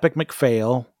Father Epic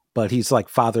McPhail, but he's like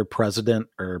Father President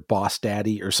or Boss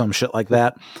Daddy or some shit like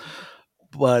that.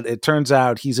 But it turns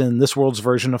out he's in this world's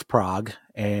version of Prague,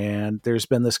 and there's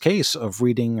been this case of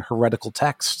reading heretical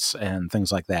texts and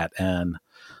things like that. And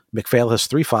McPhail has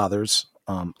three fathers,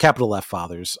 capital F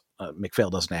fathers. McPhail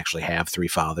doesn't actually have three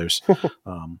fathers.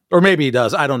 Or maybe he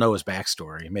does. I don't know his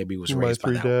backstory. Maybe he was raised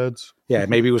by dads. Yeah,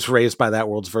 maybe he was raised by that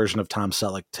world's version of Tom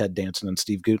Selleck, Ted Danson, and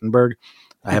Steve Guttenberg.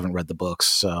 I haven't read the books,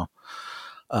 so...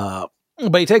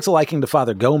 but he takes a liking to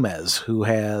Father Gomez, who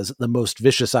has the most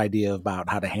vicious idea about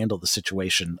how to handle the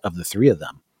situation of the three of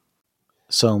them.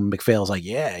 So McPhail's like,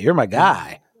 yeah, you're my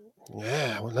guy.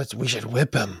 Yeah, well, we should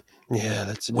whip him. Yeah,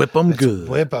 let's whip him good.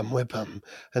 Whip him.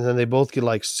 And then they both get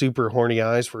like super horny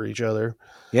eyes for each other.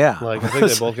 Yeah. Like I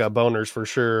think they both got boners for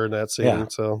sure in that scene. Yeah.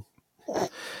 So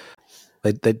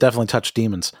they definitely touch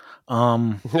demons.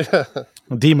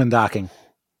 Demon docking.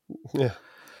 Yeah.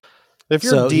 If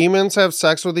your demons have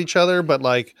sex with each other, but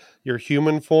like your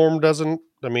human form doesn't,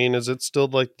 I mean, is it still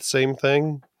like the same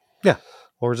thing? Yeah.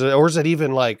 Or is it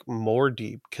even like more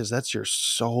deep? Because that's your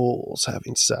souls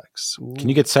having sex. Ooh. Can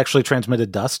you get sexually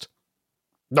transmitted dust?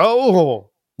 No,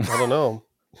 I don't know.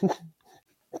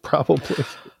 Probably.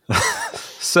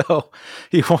 So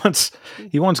he wants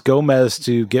Gomez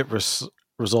to get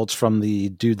results from the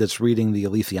dude that's reading the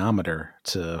alethiometer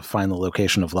to find the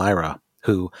location of Lyra.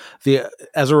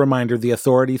 As a reminder, the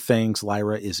Authority thinks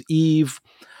Lyra is Eve,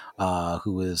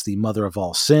 who is the mother of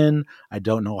all sin. I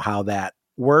don't know how that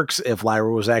works if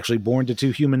Lyra was actually born to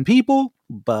two human people,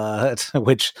 but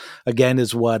which again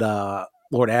is what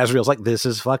Lord Asriel's like, this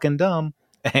is fucking dumb.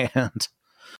 And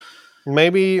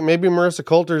maybe Marissa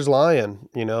Coulter's lying,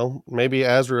 maybe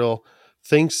Asriel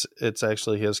thinks it's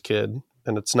actually his kid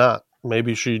and it's not.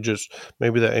 Maybe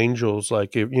the angel's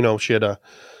like, she had a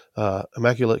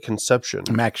immaculate conception.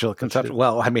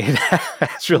 Well, I mean,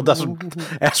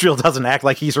 Asriel doesn't act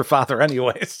like he's her father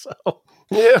anyway. So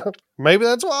yeah, maybe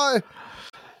that's why.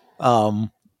 So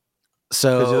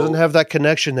because he doesn't have that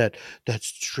connection, that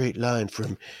straight line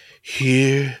from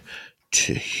here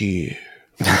to here.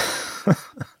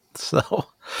 So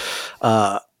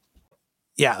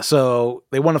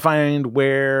they want to find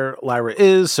where Lyra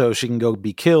is so she can go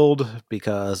be killed,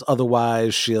 because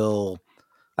otherwise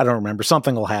I don't remember,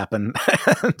 something will happen.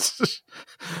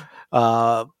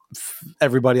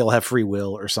 Everybody will have free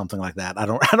will or something like that. I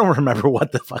don't remember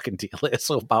what the fucking deal is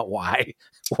about why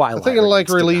I think it'll like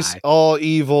release all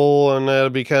evil and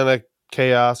it'll be kind of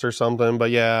chaos or something.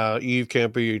 But yeah, Eve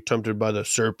can't be tempted by the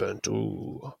serpent.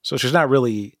 Ooh. So she's not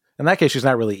really, in that case, she's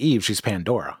not really Eve. She's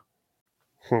Pandora.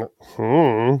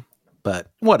 But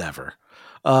whatever.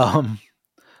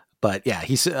 But yeah,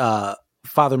 he's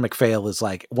Father McPhail is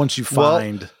like, once you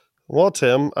find... Well,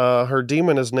 Tim, her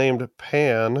demon is named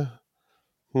Pan.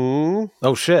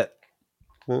 Oh, shit.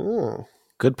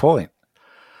 Good point.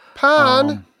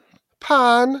 Pan.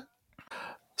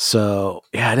 So,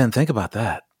 yeah, I didn't think about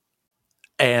that.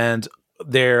 And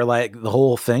they're like, the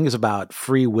whole thing is about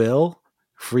free will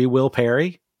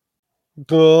Perry.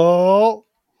 Oh.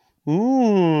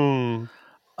 So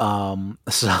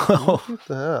look at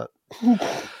that.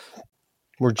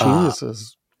 We're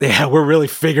geniuses. Yeah, we're really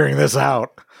figuring this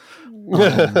out.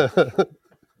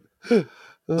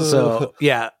 So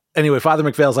yeah. Anyway, Father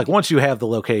McPhail's like, once you have the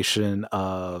location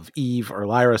of Eve or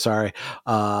Lyra,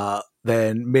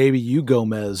 then maybe you,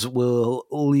 Gomez, will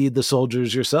lead the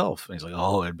soldiers yourself. And he's like,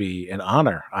 oh, it'd be an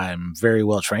honor. I'm very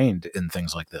well trained in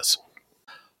things like this.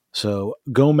 So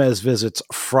Gomez visits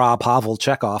Fra Pavel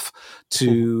Chekhov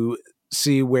to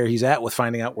see where he's at with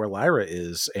finding out where Lyra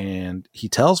is. And he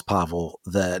tells Pavel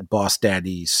that Boss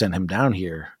Daddy sent him down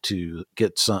here to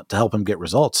help him get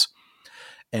results.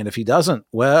 And if he doesn't,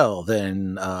 well,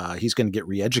 then he's going to get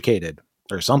re-educated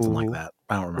or something like that.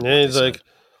 I don't remember. Yeah, he's like,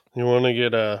 you want to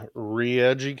get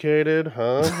re-educated,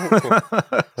 huh?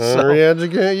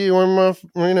 Re-educate you? You want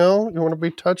to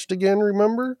be touched again?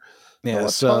 Remember? Yeah.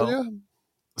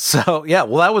 So yeah.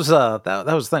 Well, that was that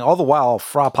was the thing. All the while,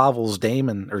 Fra Pavel's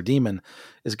demon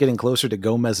is getting closer to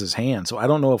Gomez's hand. So I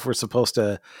don't know if we're supposed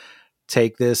to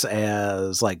take this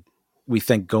as like, we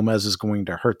think Gomez is going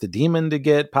to hurt the demon to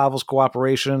get Pavel's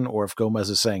cooperation, or if Gomez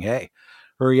is saying, hey,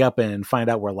 hurry up and find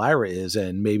out where Lyra is,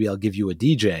 and maybe I'll give you a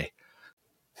DJ.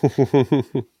 He's going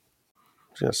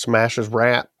to smash his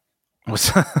rat. What's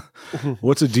a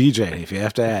DJ? If you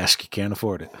have to ask, you can't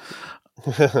afford it.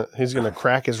 He's going to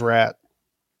crack his rat.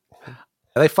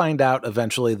 They find out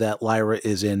eventually that Lyra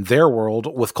is in their world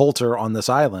with Coulter on this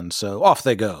island, so off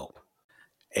they go.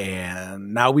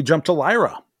 And now we jump to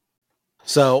Lyra.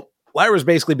 So Lyra's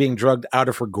basically being drugged out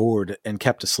of her gourd and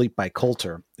kept asleep by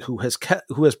Coulter, who has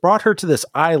brought her to this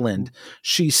island.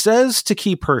 She says to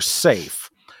keep her safe,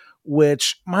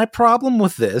 which my problem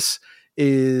with this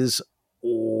is,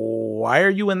 why are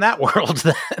you in that world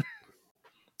then?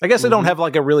 I guess they don't have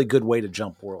like a really good way to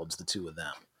jump worlds, the two of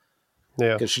them.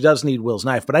 Yeah. Because she does need Will's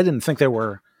knife, but I didn't think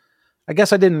I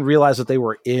didn't realize that they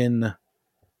were in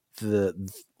the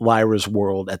Lyra's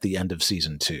world at the end of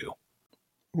season 2.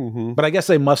 Mm-hmm. But I guess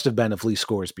they must have been if Lee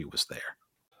Scoresby was there.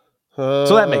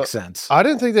 So that makes sense. I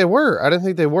didn't think they were.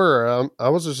 I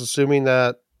was just assuming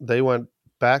that they went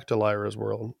back to Lyra's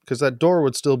world because that door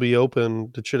would still be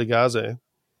open to Chitagaze.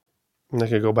 And they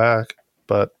could go back.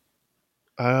 But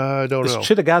I don't know. Was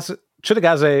Chitagaze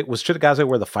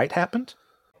where the fight happened?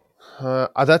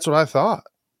 That's what I thought.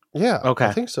 Yeah. Okay.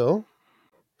 I think so.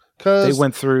 They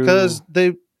went through... Because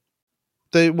they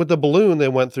with the balloon, they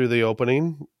went through the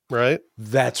opening... Right?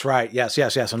 That's right. Yes.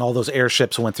 And all those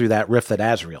airships went through that rift that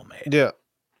Azrael made. Yeah.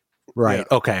 Right.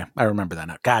 Yeah. Okay. I remember that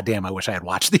now. God damn, I wish I had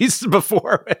watched these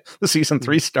before the season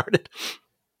 3 started.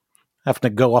 Having to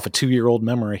go off a 2-year-old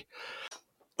memory.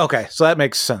 Okay. So that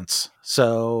makes sense.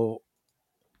 So,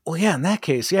 well, yeah, in that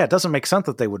case, yeah, it doesn't make sense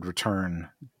that they would return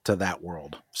to that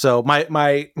world. So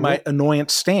my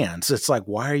annoyance stands. It's like,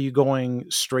 why are you going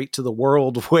straight to the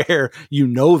world where you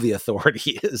know the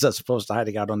authority is as opposed to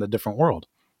hiding out on a different world?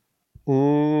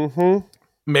 Mm-hmm.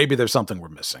 Maybe there's something we're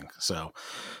missing. So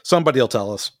somebody will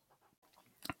tell us.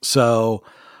 So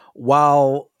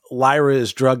while Lyra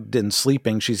is drugged and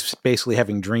sleeping, she's basically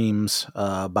having dreams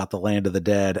about the land of the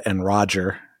dead and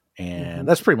Roger. And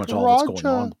that's pretty much all that's going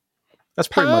on. That's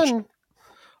pretty much.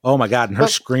 Oh my God. And her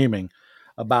screaming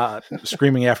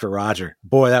after Roger.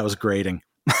 Boy, that was grating.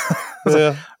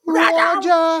 Yeah.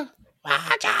 Roger.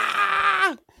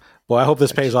 Boy, I hope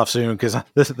this pays off soon because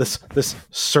this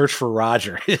search for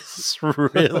Roger is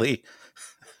really,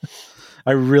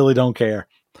 I really don't care.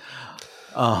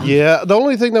 Yeah, the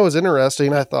only thing that was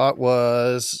interesting, I thought,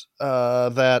 was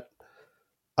that,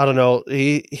 I don't know,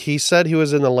 he said he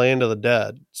was in the land of the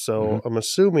dead. So I'm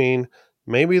assuming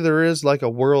maybe there is like a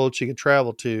world she could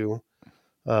travel to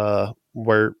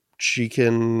where she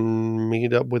can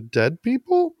meet up with dead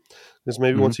people. Because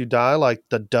maybe once you die, like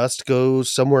the dust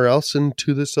goes somewhere else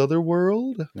into this other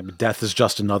world. Maybe death is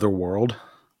just another world.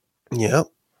 Yep.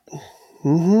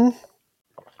 Mm-hmm.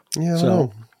 Yeah.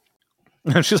 So,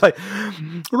 and she's like,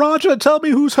 Roger, tell me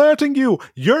who's hurting you.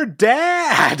 Your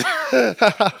dad.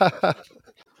 The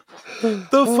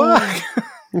fuck?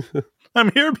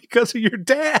 I'm here because of your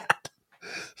dad.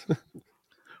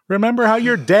 Remember how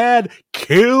your dad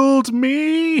killed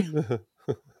me?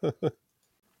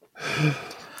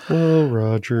 Oh,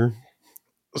 Roger.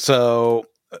 So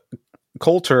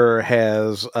Coulter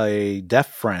has a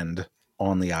deaf friend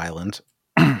on the island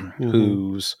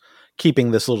who's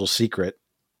keeping this little secret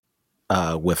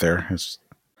with her.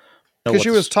 Because she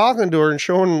was talking to her and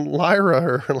showing Lyra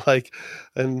her,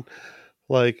 and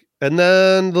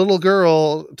then the little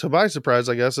girl, to my surprise,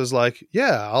 I guess, is like,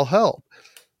 yeah, I'll help.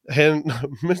 And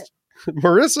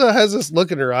Marissa has this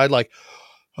look in her eye like,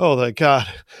 Oh, thank God.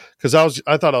 Because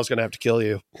I thought I was going to have to kill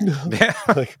you. Yeah.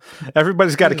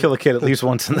 Everybody's got to kill a kid at least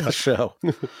once in this show.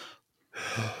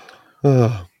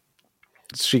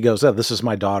 She goes, oh, this is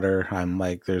my daughter. I'm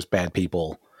like, there's bad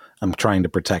people. I'm trying to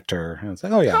protect her. And it's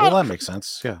like, oh yeah, well that makes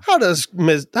sense. Yeah. How does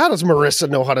Marissa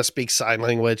know how to speak sign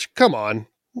language? Come on.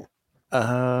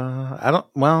 I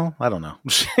don't know.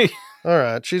 All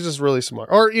right. She's just really smart.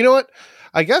 Or you know what?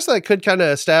 I guess that could kind of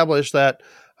establish that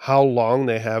how long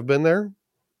they have been there,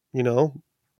 you know?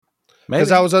 Because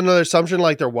that was another assumption,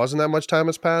 like there wasn't that much time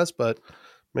has passed, but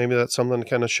maybe that's something to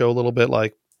kind of show a little bit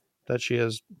like that she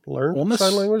has learned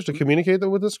sign language to communicate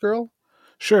with this girl.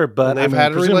 Sure, but and they've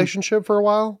had a relationship for a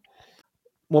while.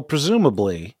 Well,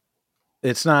 presumably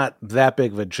it's not that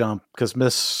big of a jump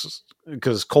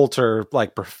because Coulter,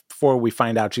 like before we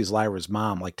find out she's Lyra's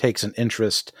mom, like takes an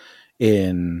interest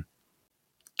in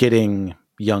getting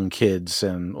young kids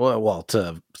and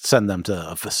to send them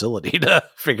to a facility to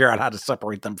figure out how to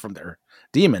separate them from their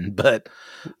demon. But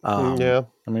I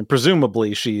mean,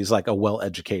 presumably she's like a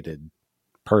well-educated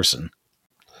person.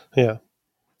 Yeah.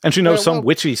 And she knows some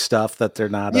witchy stuff that they're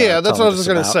not. Yeah, that's what I was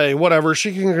going to say. Whatever.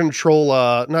 She can control,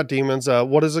 not demons.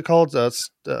 What is it called?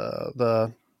 It's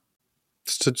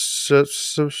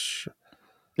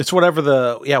whatever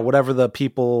the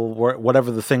people were, whatever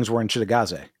the things were in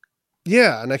Shitagaze.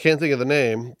 Yeah, and I can't think of the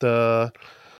name. It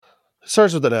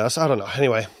starts with an S. I don't know.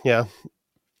 Anyway, yeah,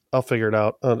 I'll figure it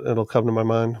out. It'll come to my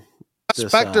mind.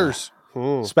 Spectres.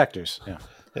 Spectres. Yeah.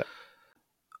 Yeah.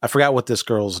 I forgot what this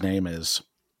girl's name is.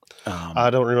 I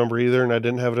don't remember either, and I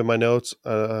didn't have it in my notes.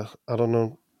 I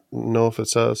don't know if it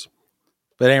says.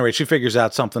 But anyway, she figures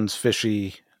out something's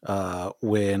fishy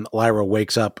when Lyra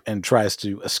wakes up and tries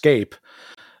to escape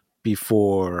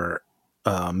before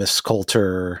Miss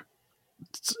Coulter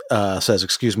says,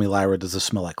 "Excuse me, Lyra, does this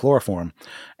smell like chloroform?"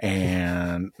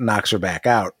 and knocks her back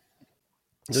out.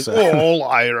 Oh,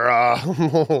 Lyra.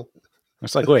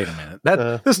 It's like, wait a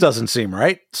minute, this doesn't seem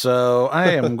right. So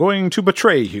I am going to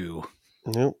betray you.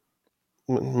 Yep.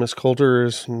 Miss Coulter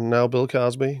is now Bill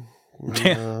Cosby.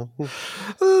 Lyra,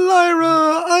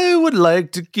 I would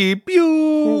like to keep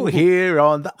you here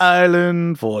on the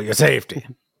island for your safety.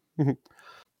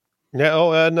 Yeah.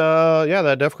 Oh, and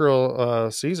that deaf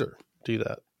girl sees her do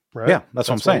that. Right. Yeah, that's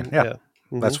what I'm saying. Yeah.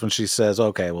 Mm-hmm. That's when she says,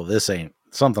 "Okay, well,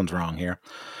 something's wrong here."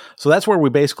 So that's where we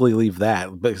basically leave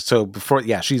that. But so before,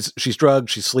 she's drugged,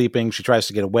 she's sleeping, she tries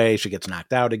to get away, she gets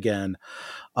knocked out again.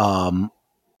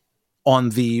 On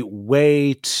the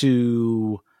way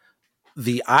to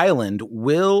the island,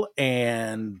 Will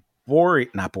and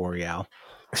not Boreal,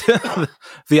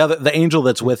 the angel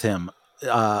that's with him,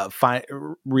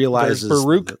 realizes there's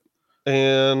Baruch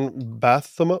and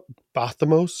Bathamos.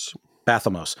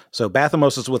 So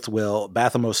Bathamos is with Will.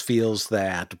 Bathamos feels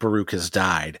that Baruch has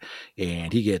died,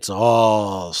 and he gets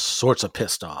all sorts of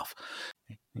pissed off.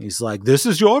 He's like, "This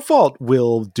is your fault,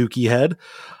 Will Dookie Head.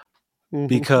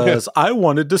 Because I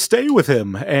wanted to stay with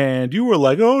him, and you were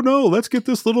like, oh no, let's get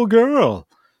this little girl.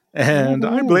 And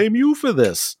I blame you for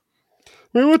this.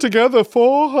 We were together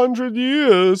 400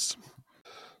 years.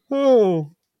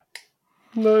 Oh,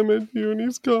 and I met you and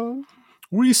he's gone.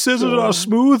 We scissored our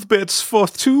smooth bits for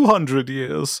 200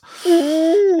 years.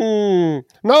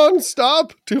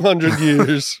 Non-stop 200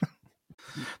 years.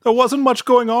 There wasn't much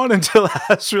going on until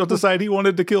Asriel decided he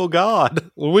wanted to kill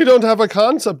God. Well, we don't have a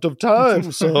concept of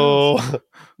time, so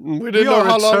we didn't know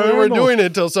how long we were doing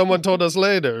it till someone told us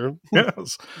later.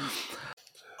 Yes.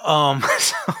 So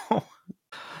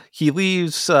he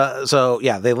leaves.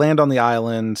 They land on the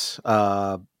island.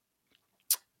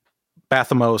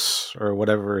 Bathamos or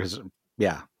whatever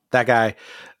that guy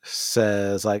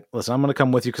says, like, listen, I'm going to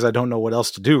come with you because I don't know what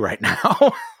else to do right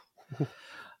now.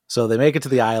 So they make it to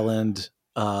the island.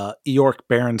 Eork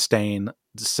Berenstain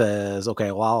says,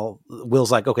 okay, well,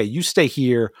 Will's like, okay, you stay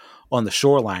here on the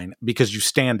shoreline because you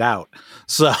stand out.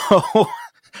 So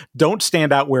don't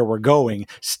stand out where we're going.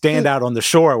 Stand out on the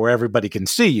shore where everybody can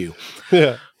see you.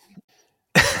 Yeah.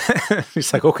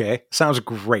 He's like, okay, sounds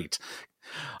great.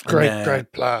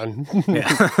 Great plan.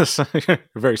 Yeah.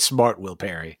 Very smart, Will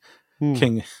Perry.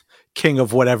 King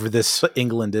of whatever this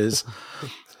England is.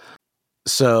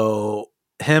 So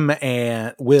him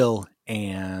and Will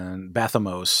and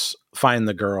Bathamos find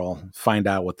the girl, find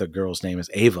out what the girl's name is.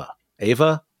 Ava. I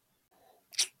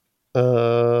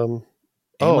don't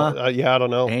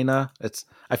know. Ana.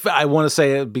 I want to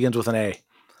say it begins with an A.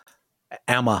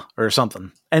 Amma or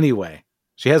something. Anyway,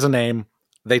 she has a name.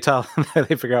 They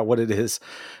figure out what it is.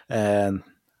 And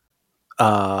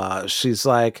she's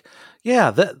like,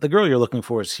 yeah, the girl you're looking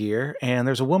for is here. And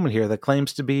there's a woman here that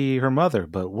claims to be her mother.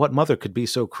 But what mother could be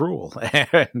so cruel?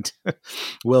 And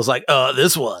Will's like,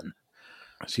 this one.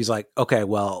 she's like, okay,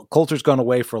 well, Coulter's gone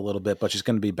away for a little bit, but she's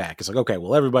going to be back. It's like, okay,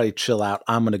 well, everybody chill out.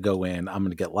 I'm going to go in. I'm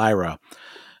going to get Lyra.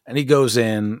 And he goes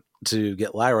in to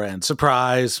get Lyra, and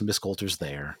surprise, Miss Coulter's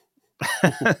there.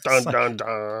 Dun, dun,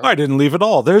 dun. I didn't leave at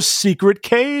all. There's secret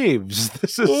caves.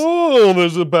 Oh,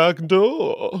 there's a back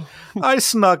door. I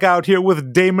snuck out here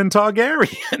with Daemon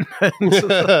Targaryen.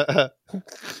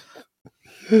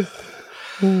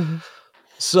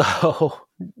 So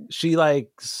she's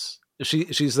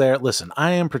there. Listen,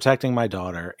 I am protecting my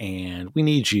daughter, and we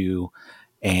need you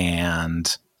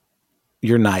and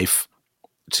your knife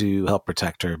to help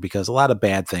protect her because a lot of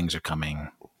bad things are coming,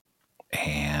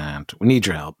 and we need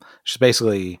your help. She's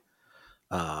basically,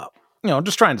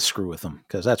 just trying to screw with them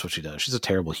because that's what she does. She's a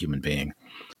terrible human being.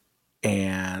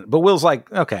 But Will's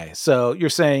like, okay, so you're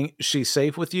saying she's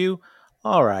safe with you?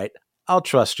 All right, I'll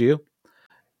trust you.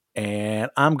 And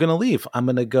I'm going to leave. I'm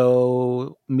going to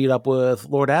go meet up with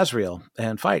Lord Asriel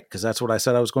and fight because that's what I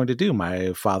said I was going to do.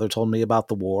 My father told me about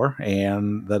the war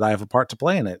and that I have a part to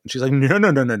play in it. And she's like,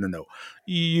 no.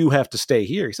 You have to stay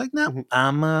here. He's like, no, mm-hmm.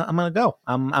 I'm going to go.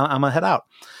 I'm going to head out.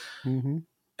 Mm-hmm.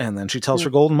 And then she tells her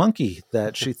golden monkey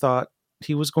that she thought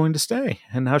he was going to stay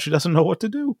and now she doesn't know what to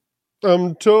do.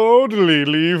 I'm totally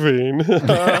leaving.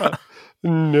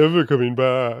 Never coming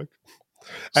back.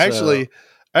 Actually,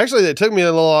 that took me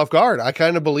a little off guard. I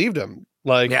kind of believed him.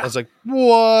 I was like,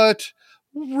 what?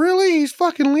 Really? He's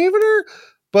fucking leaving her?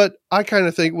 But I kind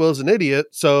of think Will's an idiot.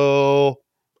 So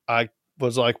I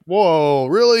was like, whoa,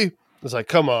 really? I was like,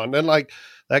 come on. And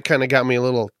that kind of got me a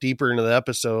little deeper into the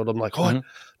episode. I'm like, what?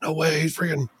 Mm-hmm. No way.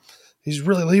 He's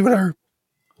really leaving her.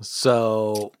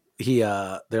 So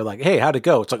they're like, hey, how'd it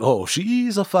go? It's like, oh,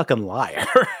 she's a fucking liar.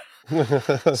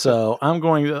 So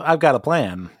I've got a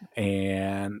plan.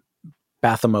 And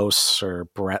Bathamos or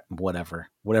Brett, whatever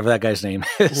that guy's name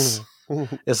is.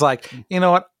 It's like, you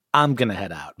know what? I'm going to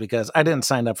head out because I didn't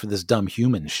sign up for this dumb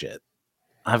human shit.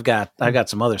 I've got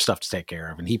some other stuff to take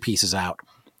care of. And he pieces out.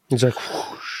 He's like,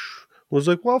 whoosh. Was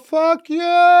like, well, fuck you.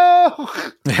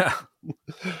 Yeah.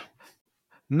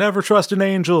 Never trust an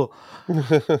angel.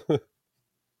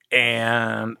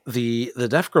 And the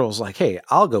deaf girl's like, hey,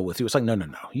 I'll go with you. It's like, no.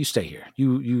 You stay here.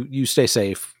 You stay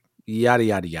safe. Yada,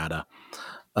 yada, yada.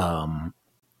 I'm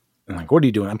like, what are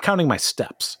you doing? I'm counting my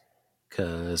steps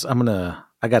because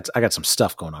I got some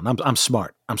stuff going on. I'm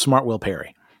smart. I'm smart Will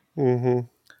Perry. Mm-hmm.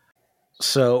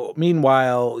 So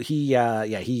meanwhile,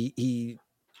 he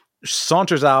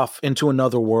saunters off into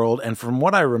another world. And from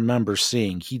what I remember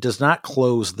seeing, he does not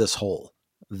close this hole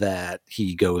that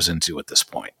he goes into at this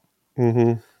point.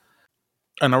 Mm-hmm.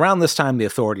 And around this time, the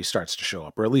Authority starts to show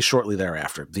up, or at least shortly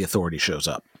thereafter, the Authority shows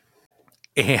up.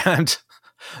 And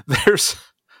there's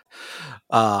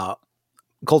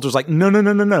Coulter's like, no.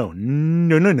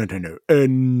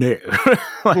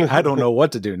 Like, I don't know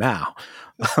what to do now.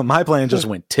 My plan just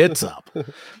went tits up.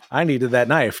 I needed that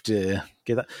knife to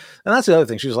get that. And that's the other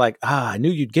thing. She was like, I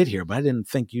knew you'd get here, but I didn't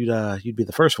think you'd be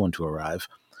the first one to arrive.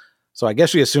 So I guess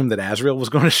she assumed that Asriel was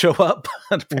going to show up.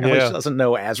 Apparently she doesn't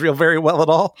know Asriel very well at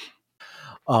all.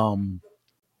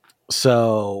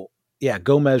 So yeah,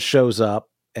 Gomez shows up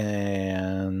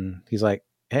and he's like,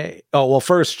 hey,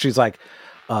 first she's like,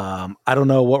 I don't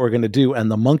know what we're going to do. And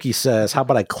the monkey says, how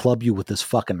about I club you with this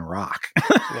fucking rock?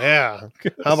 Yeah.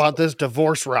 How about this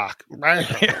divorce rock?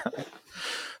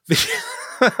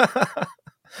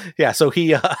 Yeah. So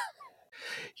he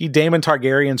Daemon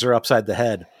Targaryens her upside the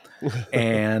head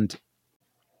and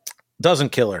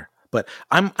doesn't kill her. But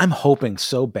I'm hoping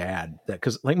so bad that,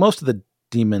 cause like most of the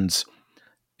demons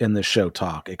in this show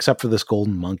talk, except for this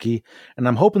golden monkey. And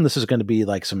I'm hoping this is going to be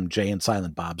like some Jay and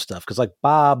Silent Bob stuff. Cause like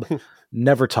Bob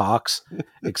never talks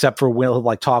except for Will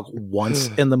like talk once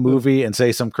in the movie and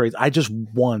say some crazy, I just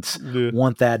want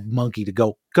that monkey to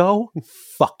go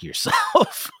fuck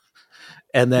yourself.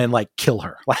 And then like kill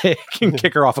her, like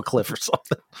kick her off a cliff or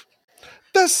something.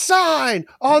 The sign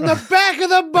on the back of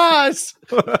the bus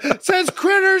says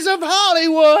Critters of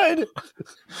Hollywood.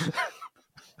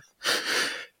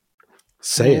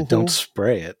 Say it, don't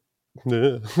spray it.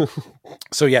 Yeah.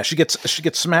 So yeah, she gets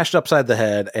smashed upside the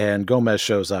head, and Gomez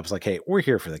shows up. It's like, hey, we're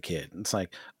here for the kid. It's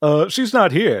like, she's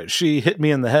not here. She hit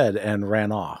me in the head and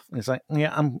ran off. And it's like,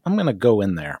 yeah, I'm gonna go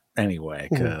in there anyway,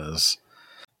 because.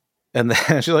 And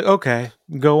then she's like, okay,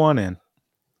 go on in.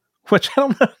 Which I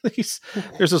don't know.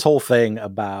 There's this whole thing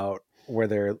about where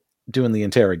they're doing the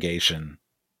interrogation,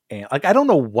 and like I don't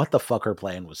know what the fuck her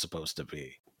plan was supposed to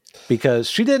be. Because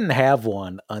she didn't have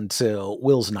one until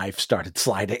Will's knife started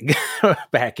sliding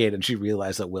back in, and she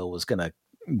realized that Will was going to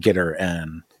get her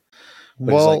in.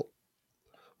 But well,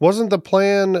 wasn't the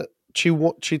plan? She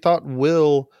thought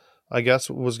Will, I guess,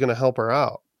 was going to help her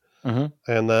out, and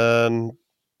then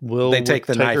Will they take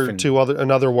the knife her and, to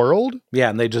another world. yeah,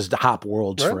 and they just hop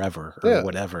worlds Right? forever or Yeah.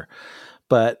 whatever.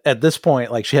 But at this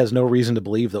point, like, she has no reason to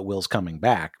believe that Will's coming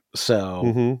back. So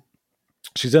Mm-hmm.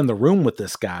 she's in the room with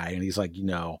this guy, and he's like,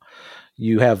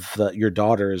 you have your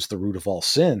daughter is the root of all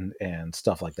sin and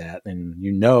stuff like that, and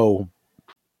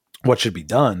what should be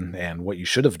done, and what you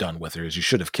should have done with her is you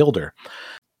should have killed her.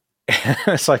 And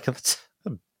it's like, it's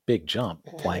a big jump.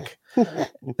 Like,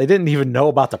 they didn't even know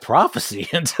about the prophecy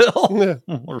until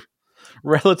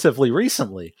relatively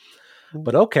recently.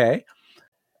 But okay.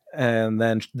 And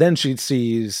then she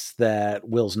sees that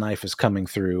Will's knife is coming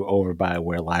through over by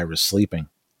where Lyra's sleeping.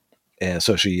 And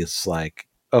so she is like,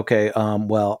 okay,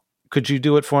 well, could you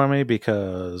do it for me?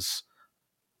 Because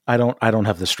I don't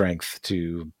have the strength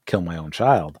to kill my own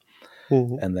child.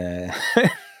 Mm-hmm. And then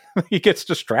he gets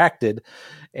distracted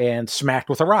and smacked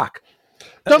with a rock.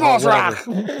 Devil's rock.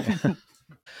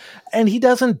 And he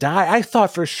doesn't die. I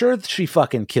thought for sure that she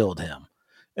fucking killed him.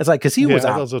 It's like, because he was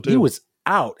out. So he was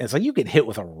out. It's like, you get hit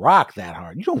with a rock that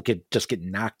hard, you don't just get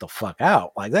knocked the fuck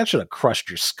out. Like, that should have crushed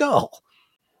your skull.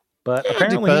 But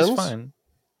apparently he's fine.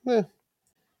 Yeah.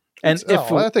 And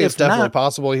I think it's definitely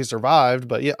possible he survived,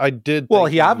 but yeah, I did. Well,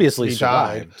 he obviously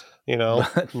survived.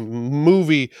 Died,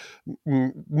 movie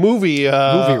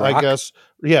rock. I guess.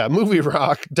 Yeah, movie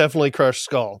rock definitely crushed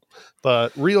skull,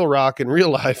 but real rock in real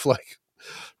life, like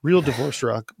real divorce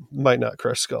rock, might not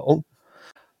crush skull.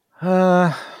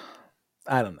 I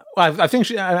don't know. I think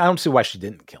I don't see why she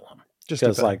didn't kill him. Just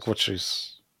because, like, what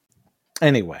she's.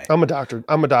 Anyway, I'm a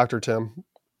doctor, Tim,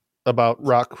 about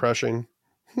rock crushing.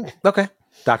 Okay,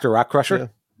 Dr. Rock Crusher.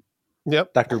 Yeah.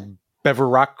 Yep, Dr. Bever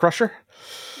Rock Crusher.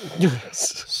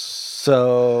 Yes.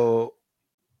 So,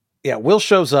 yeah, Will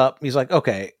shows up. He's like,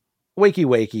 okay,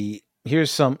 wakey. Here's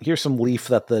some leaf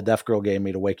that the deaf girl gave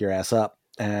me to wake your ass up,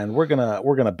 and we're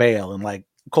gonna bail. And like,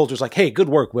 Coulter's like, hey, good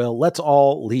work, Will. Let's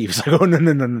all leave. He's like, oh,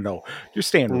 no. You're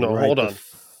staying. No, hold on.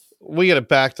 We got to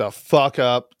back the fuck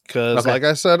up because, like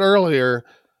I said earlier,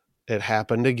 it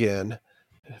happened again.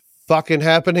 It fucking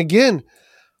happened again.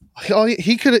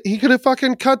 He could have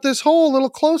fucking cut this hole a little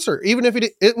closer, even if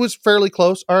it was fairly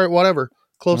close. All right, whatever,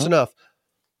 close enough.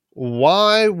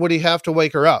 Why would he have to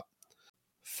wake her up?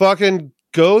 Fucking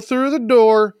go through the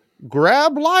door,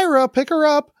 grab Lyra, pick her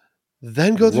up,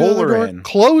 then go through the door,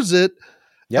 close it,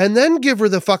 and then give her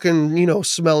the fucking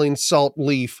smelling salt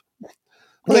leaf.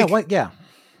 Like,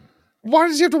 why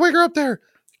does he have to wake her up there?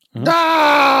 Mm-hmm.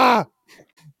 Ah!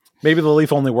 Maybe the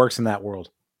leaf only works in that world.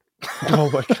 Oh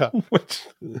my god! Which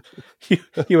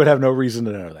you would have no reason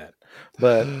to know that,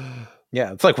 but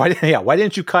yeah, it's like, why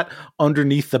didn't you cut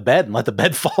underneath the bed and let the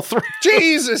bed fall through?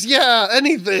 Jesus, yeah,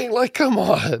 anything. Like, come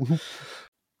on,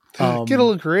 get a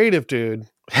little creative, dude.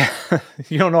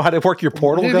 You don't know how to work your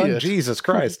portal gun? Jesus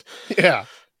Christ! Yeah,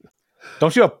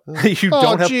 don't you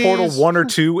don't have portal 1 or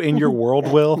 2 in your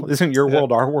world? Will, isn't your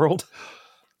world our world?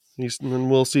 And then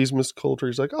Will sees Miss Coulter.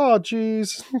 He's like, oh,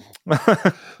 geez.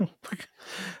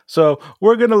 So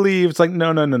we're going to leave. It's like,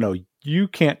 no. You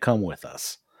can't come with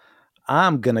us.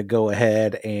 I'm going to go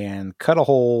ahead and cut a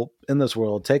hole in this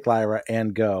world, take Lyra,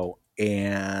 and go.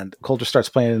 And Coulter starts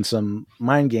playing some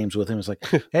mind games with him. It's like,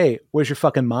 hey, where's your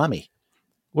fucking mommy?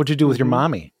 What'd you do with your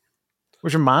mommy?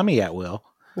 Where's your mommy at, Will?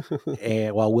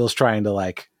 And while Will's trying to,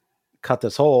 like, cut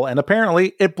this hole. And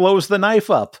apparently it blows the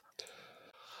knife up.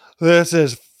 This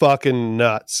is fucking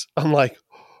nuts. I'm like,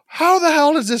 how the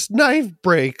hell does this knife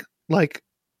break? Like,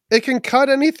 it can cut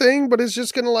anything, but it's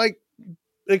just going to, like,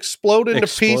 explode into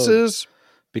pieces.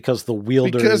 Because the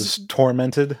wielder is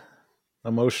tormented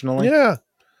emotionally. Yeah.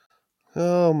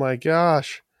 Oh, my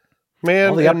gosh.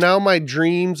 Man, and now my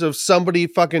dreams of somebody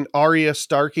fucking Arya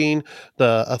Starking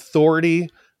the Authority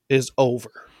is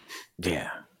over. Yeah.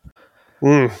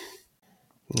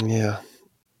 Yeah.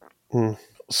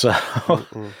 So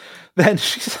then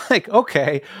she's like,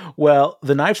 okay, well,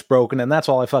 the knife's broken and that's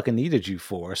all I fucking needed you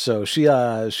for. So she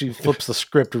flips the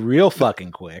script real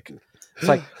fucking quick. It's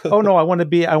like, oh no, I want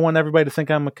everybody to think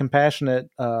I'm a compassionate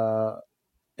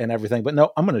and everything, but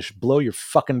no, I'm going to blow your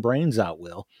fucking brains out,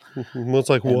 Will. Will's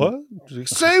like, what?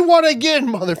 Say what again,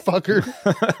 motherfucker?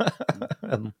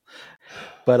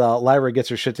 But Lyra gets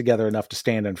her shit together enough to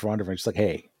stand in front of her. And she's like,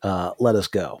 hey, let us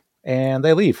go. And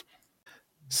they leave.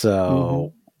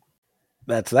 So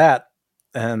that's that.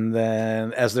 And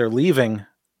then as they're leaving,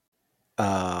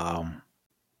 all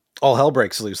hell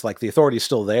breaks loose. Like, the Authority's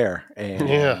still there.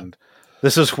 And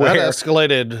this is where that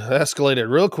escalated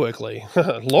real quickly.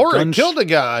 Lauren killed a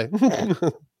guy.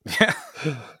 Yeah.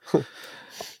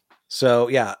 So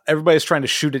yeah, everybody's trying to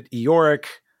shoot at Yorick.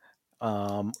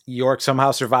 Yorick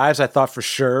somehow survives. I thought for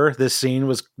sure this scene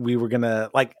was, we were gonna,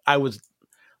 like, I was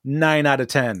 9 out of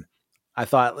 10. I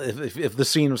thought if the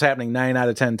scene was happening 9 out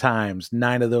of 10 times,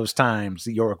 9 of those times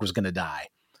Yorick was going to die.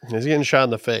 He's getting shot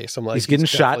in the face. I'm like, he's getting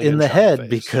shot in the head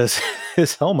because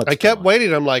his helmet. I kept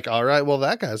waiting. I'm like, all right, well,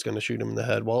 that guy's going to shoot him in the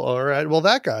head. Well, all right, well,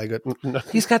 that guy.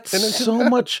 He's got so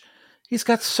much. He's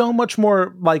got so much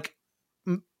more like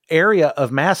area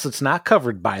of mass that's not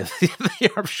covered by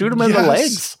the arm. Shoot him in the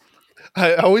legs.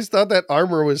 I always thought that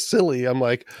armor was silly. I'm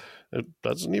like, it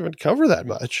doesn't even cover that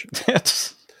much.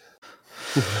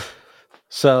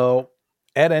 So,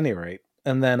 at any rate,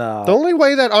 and then the only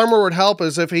way that armor would help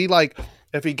is if he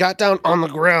got down on the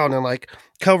ground and like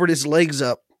covered his legs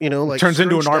up, like turns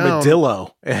into an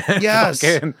armadillo. Yes,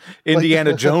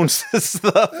 Indiana Jones is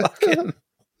the fucking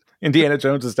Indiana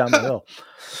Jones is down the hill.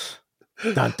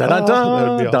 Dun, dun, dun, dun,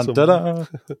 awesome. Dun, dun, dun.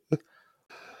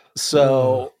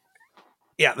 So,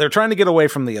 yeah, they're trying to get away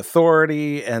from the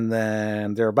authority, and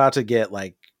then they're about to get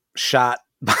like shot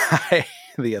by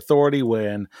the authority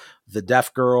when the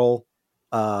deaf girl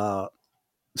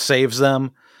saves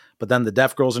them, but then the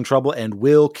deaf girl's in trouble, and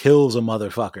Will kills a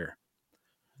motherfucker.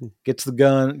 Gets the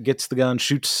gun,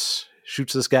 shoots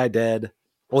this guy dead.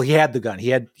 Well, he had the gun. He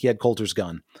had Coulter's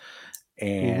gun,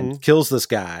 and kills this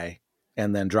guy,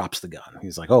 and then drops the gun.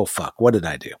 He's like, "Oh fuck, what did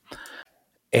I do?"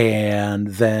 And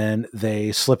then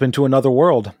they slip into another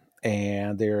world,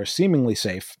 and they're seemingly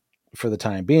safe for the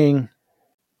time being.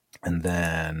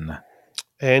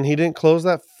 And he didn't close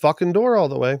that fucking door all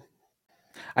the way.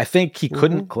 I think he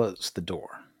couldn't close the door,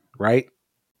 right?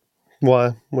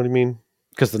 Why? What do you mean?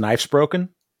 Because the knife's broken?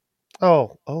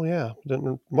 Oh yeah.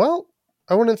 Well,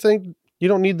 I wouldn't think you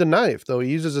don't need the knife, though.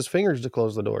 He uses his fingers to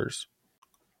close the doors.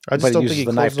 I just don't think he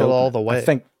closed it all the way.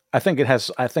 I think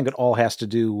it all has to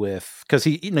do with, because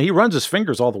he runs his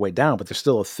fingers all the way down, but there's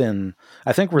still a thin.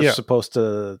 I think we're supposed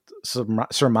to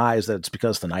surmise that it's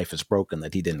because the knife is broken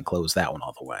that he didn't close that one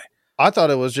all the way. I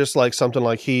thought it was just like something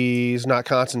like he's not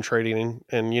concentrating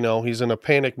and he's in a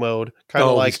panic mode, kind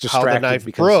of like how the knife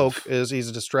broke is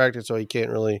he's distracted, so he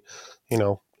can't really, he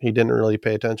didn't really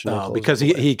pay attention. No, because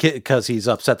he's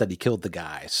upset that he killed the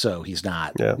guy, so he's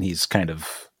not. Yeah. He's kind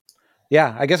of.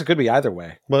 Yeah, I guess it could be either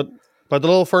way, but the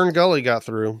little Fern Gully got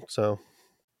through, so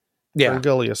yeah, Fern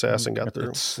Gully assassin got through.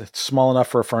 It's small enough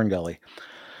for a Fern Gully.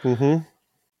 Mm-hmm.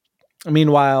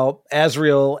 Meanwhile,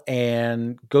 Azrael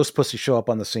and Ghost Pussy show up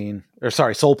on the scene. Or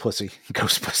sorry, Soul Pussy.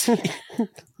 Ghost Pussy.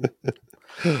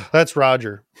 That's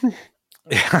Roger.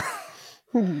 Yeah.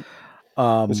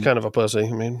 It's kind of a pussy.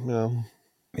 I mean,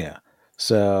 Yeah.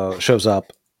 So shows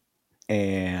up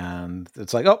and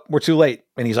it's like, oh, we're too late.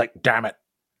 And he's like, damn it.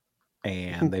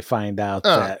 And they find out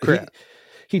that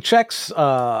he checks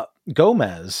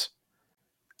Gomez.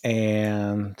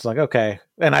 And it's like, okay.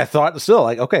 And I thought still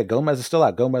like, okay, Gomez is still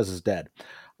out. Gomez is dead.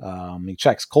 He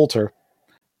checks Coulter.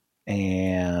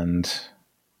 And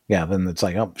yeah, then it's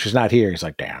like, oh, she's not here. He's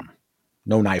like, damn,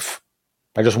 no knife.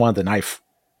 I just wanted the knife.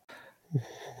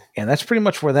 And that's pretty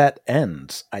much where that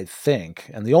ends, I think.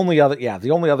 And the only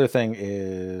other thing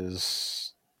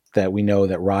is that we know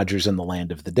that Roger's in the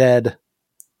land of the dead.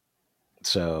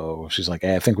 So she's like,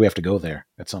 hey, I think we have to go there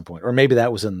at some point. Or maybe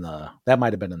that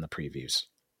might have been in the previews.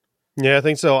 Yeah, I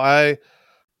think so. I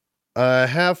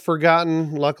have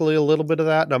forgotten, luckily, a little bit of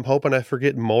that, and I'm hoping I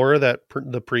forget more of that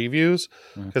the previews,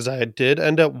 because I did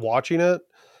end up watching it.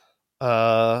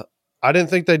 I didn't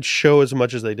think they'd show as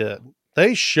much as they did.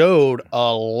 They showed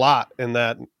a lot in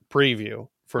that preview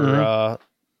for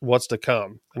what's to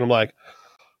come, and I'm like,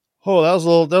 oh, that was a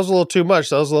little too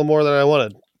much. That was a little more than I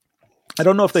wanted. I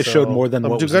don't know if they showed more than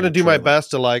what was in the trailer. I'm going to do my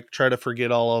best to like try to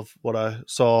forget all of what I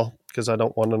saw, because I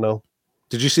don't want to know.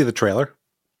 Did you see the trailer?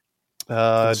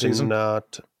 I did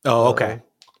not. Oh, okay.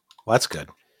 Well, that's good.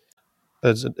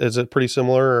 Is it pretty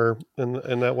similar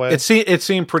in that way? It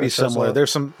seemed pretty similar.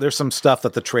 There's some stuff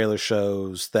that the trailer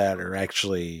shows that are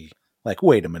actually like,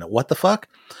 wait a minute, what the fuck?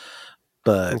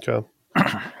 But okay.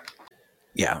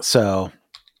 Yeah. So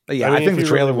yeah, I think the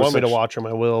trailer want me to watch them,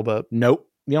 I will. But nope,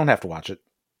 you don't have to watch it.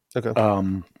 Okay.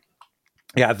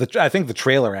 Yeah, I think the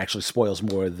trailer actually spoils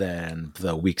more than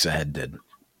the Weeks Ahead did.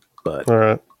 But all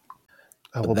right.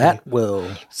 Will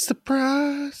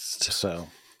surprised. So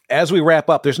as we wrap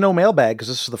up, there's no mailbag because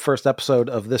this is the first episode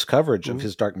of this coverage of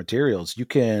His Dark Materials. You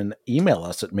can email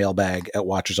us at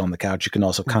mailbag@WatchersOnTheCouch. You can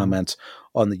also comment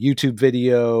on the YouTube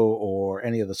video or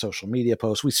any of the social media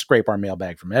posts. We scrape our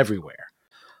mailbag from everywhere.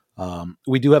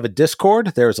 We do have a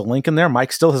Discord. There's a link in there.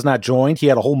 Mike still has not joined. He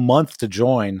had a whole month to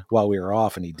join while we were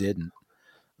off, and he didn't.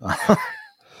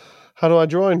 How do I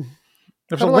join?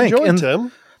 There's a link.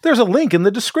 Tim? There's a link in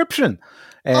the description.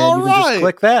 And you can just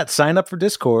click that, sign up for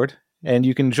Discord, and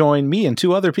you can join me and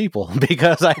 2 other people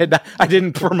because I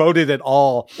didn't promote it at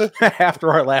all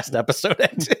after our last episode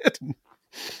ended.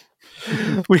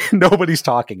 Nobody's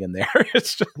talking in there.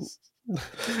 It's just,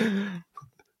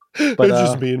 It's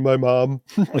just me and my mom.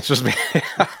 It's just me.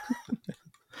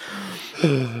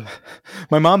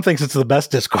 My mom thinks it's the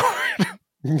best Discord.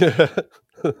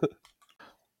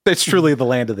 It's truly the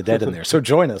land of the dead in there. So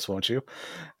join us, won't you?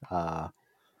 I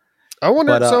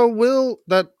wonder. So Will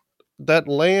that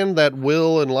land that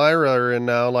Will and Lyra are in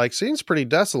now, like, seems pretty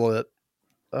desolate.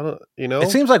 I don't,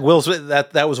 It seems like Will's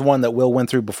that was one that Will went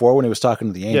through before when he was talking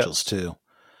to the angels too.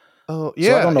 Oh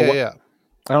yeah, so I don't know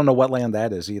I don't know what land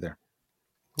that is either.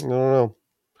 I don't know.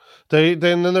 Then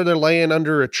they're laying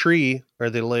under a tree. Are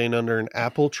they laying under an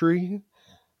apple tree?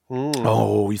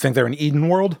 Oh, you think they're in Eden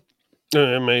World?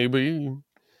 Maybe.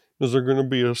 Is there going to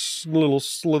be a little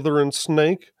slithering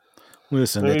snake?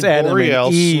 Listen, it's Adam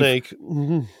and Eve. Snake.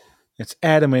 It's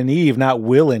Adam and Eve, not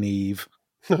Will and Eve.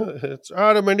 It's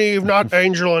Adam and Eve, not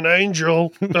Angel and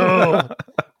Angel. Oh.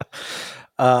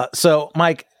 So,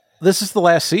 Mike, this is the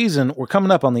last season. We're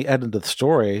coming up on the end of the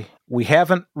story. We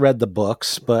haven't read the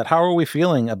books, but how are we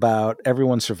feeling about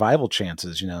everyone's survival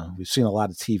chances? We've seen a lot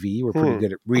of TV. We're pretty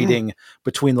good at reading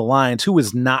between the lines. Who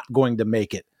is not going to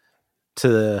make it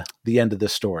to the end of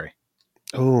this story?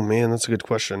 Oh, man, that's a good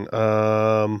question.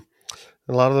 A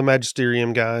lot of the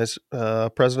Magisterium guys,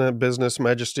 President Business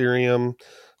Magisterium,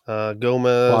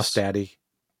 Gomez. Boss Daddy.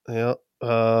 Yeah.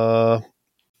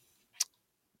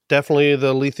 Definitely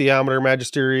the Lithiometer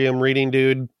Magisterium reading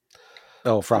dude.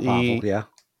 Oh, Frau Pavel, yeah.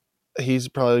 He's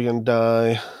probably going to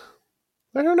die.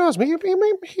 I don't know.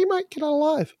 He might get out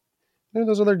alive. Maybe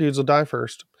those other dudes will die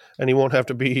first. And he won't have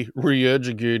to be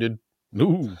re-educated.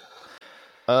 Ooh.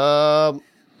 I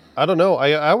don't know.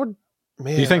 I would...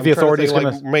 Man, do you think the authority is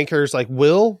going to... Makers like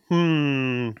Will?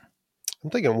 I'm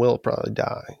thinking Will will probably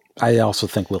die. I also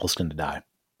think Will's going to die.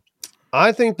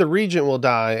 I think the Regent will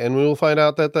die, and we will find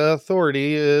out that the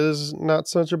authority is not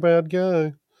such a bad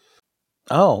guy.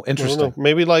 Oh, interesting.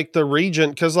 Maybe like the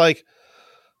Regent, because like,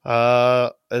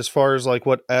 as far as like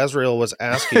what Azrael was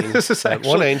asking, this is actually,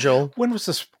 one angel. When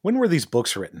were these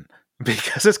books written?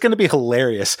 Because it's going to be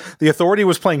hilarious. The authority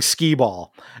was playing skee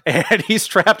ball, and he's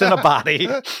trapped in a body,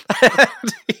 and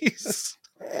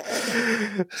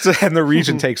the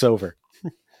Regent takes over.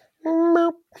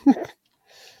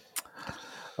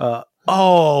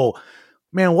 Oh,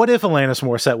 man, what if Alanis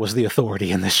Morissette was the authority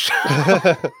in this show?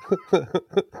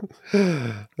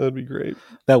 That'd be great.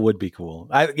 That would be cool.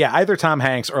 Either Tom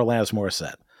Hanks or Alanis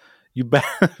Morissette. You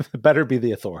better be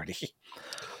the authority.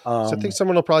 So I think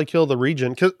someone will probably kill the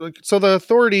Regent. So the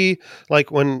authority, like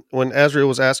when Azrael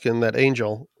was asking that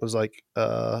angel, was like,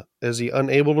 is he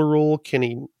unable to rule?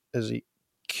 Is he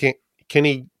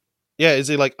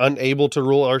like unable to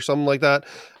rule or something like that?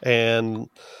 And,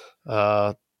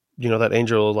 that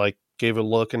angel like gave a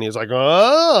look and he's like,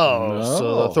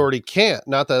 so the authority can't,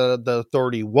 not that the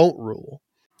authority won't rule.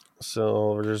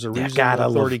 So there's a reason the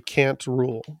authority can't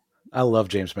rule. I love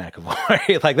James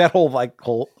McAvoy. Like that whole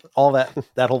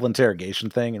that whole interrogation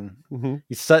thing, and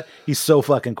he's so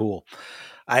fucking cool.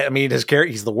 I mean, his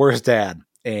character, he's the worst dad,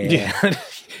 and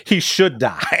he should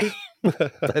die.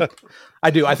 But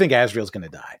I think Azrael's going to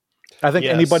die. I think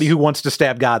anybody who wants to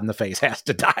stab God in the face has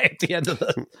to die at the end of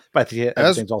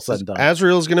everything's all said and done.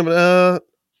 Azrael's going to.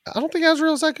 I don't think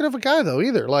Azrael's that good of a guy though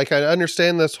either. Like I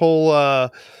understand this whole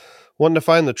wanting to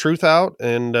find the truth out,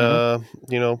 and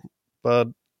but.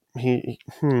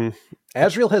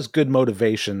 Azrael has good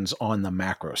motivations on the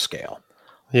macro scale.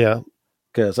 Yeah.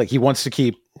 Because like he wants to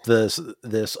keep this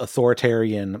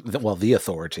authoritarian, the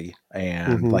authority,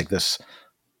 and like this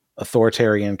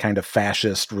authoritarian kind of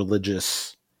fascist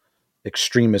religious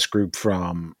extremist group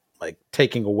from like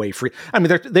taking away free. I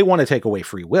mean, they want to take away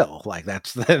free will. Like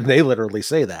they literally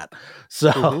say that.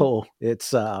 So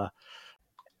it's when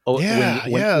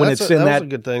it's in that was a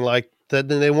good thing. Like that,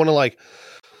 then they want to like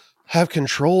have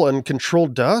control and control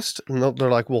dust, and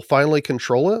they're like, we'll finally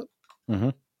control it.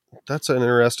 That's an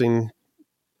interesting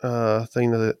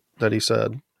thing that he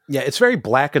said. Yeah, it's very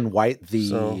black and white,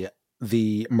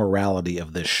 the morality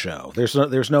of this show.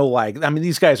 There's no like, I mean,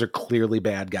 these guys are clearly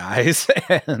bad guys,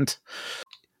 and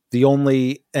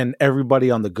everybody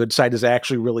on the good side is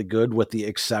actually really good, with the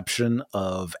exception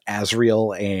of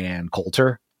Azrael and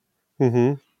Coulter.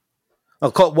 Well,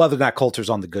 whether or not Coulter's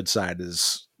on the good side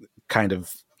is kind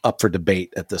of up for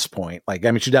debate at this point. Like, I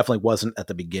mean, she definitely wasn't at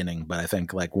the beginning, but I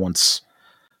think like once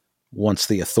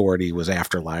the authority was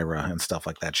after Lyra and stuff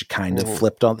like that, she kind of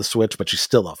flipped on the switch, but she's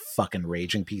still a fucking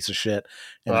raging piece of shit.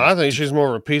 And I think she's more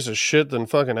of a piece of shit than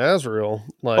fucking Azrael.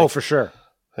 Like, oh, for sure.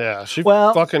 Yeah, she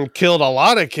Well- fucking killed a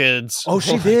lot of kids. Oh,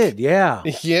 she did. Yeah.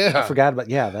 I Yeah. forgot about,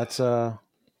 that's, so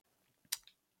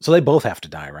they both have to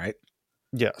die, right?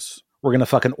 Yes. We're going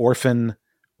to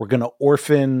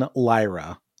orphan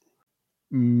Lyra.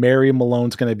 Mary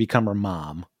Malone's going to become her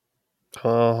mom.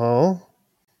 Uh-huh.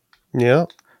 Yeah.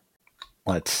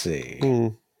 Let's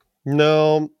see.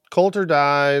 No, Coulter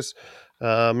dies.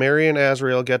 Mary and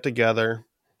Azrael get together,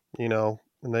 and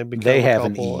they become They a have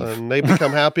an couple, Eve. and they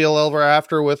become happy ever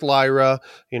after with Lyra.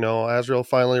 Azrael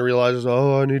finally realizes,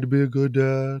 I need to be a good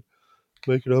dad.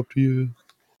 Make it up to you.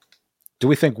 Do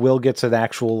we think Will gets an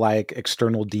actual, like,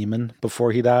 external demon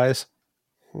before he dies?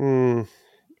 No,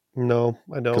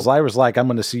 I don't. Because Lyra's like, I'm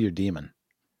going to see your demon.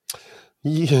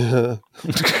 Yeah.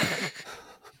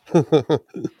 You're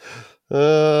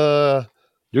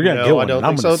going to No, get I one, don't and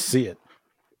I'm think going so. to see it.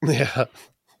 Yeah. I'm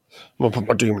going to put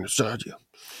my demon inside you.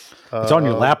 It's on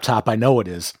your laptop. I know it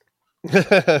is.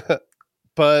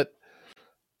 But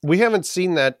we haven't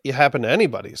seen that happen to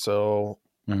anybody, so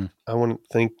I wouldn't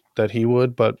think that he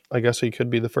would, but I guess he could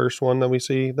be the first one that we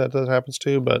see that happens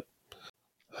to, but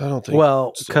I don't think.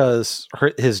 Well, because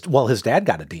his dad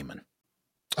got a demon.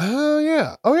 Oh,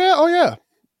 yeah. Oh, yeah.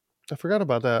 I forgot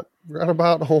about that. Forgot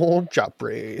about old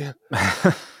Joffrey.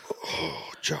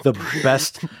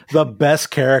 The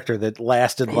best character that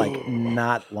lasted like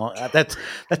not long. That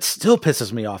still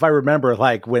pisses me off. I remember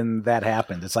like when that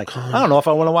happened. It's like, I don't know if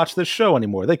I want to watch this show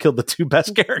anymore. They killed the two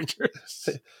best characters.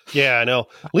 Yeah, I know.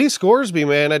 Lee Scoresby,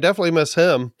 man, I definitely miss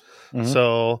him. Mm-hmm.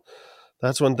 So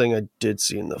that's one thing I did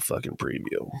see in the fucking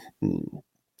preview.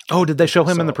 Oh, did they show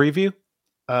him in the preview?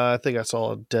 I think I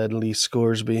saw a dead Lee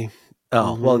Scoresby.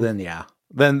 Oh, well then, yeah.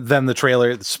 Then the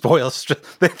trailer spoils.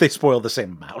 They spoil the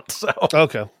same amount. So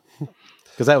okay,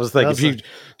 because that was like,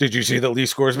 did you see that Lee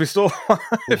Scoresby still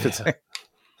if it's like,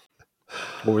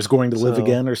 or is going to live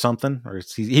again or something, or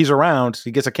he's around,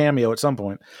 he gets a cameo at some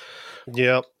point.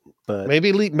 Yep, but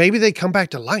maybe they come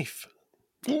back to life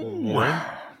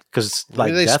because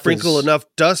like they sprinkle enough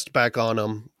dust back on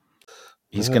him.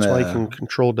 That's why he can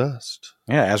control dust.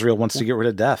 Yeah, Azrael wants to get rid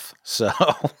of death, so.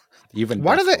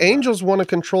 Why do the angels want to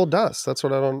control dust? That's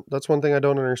one thing I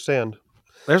don't understand.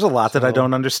 There's a lot that I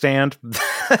don't understand.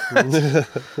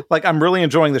 Like, I'm really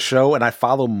enjoying the show and I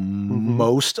follow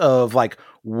most of like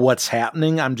what's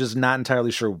happening. I'm just not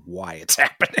entirely sure why it's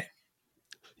happening.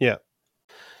 Yeah.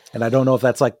 And I don't know if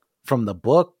that's like from the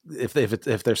book, if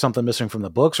there's something missing from the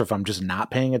books, or if I'm just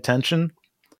not paying attention.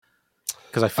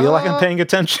 Because I feel like I'm paying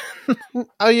attention.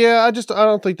 Yeah, I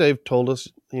don't think they've told us,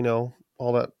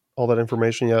 all that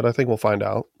information yet. I think we'll find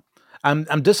out. I'm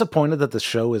disappointed that the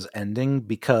show is ending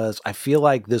because I feel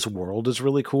like this world is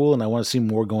really cool and I want to see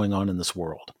more going on in this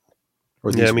world.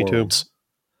 Or these worlds. Too.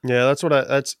 Yeah, that's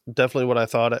definitely what I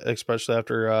thought, especially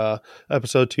after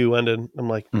episode 2 ended. I'm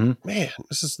like, man,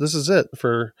 this is it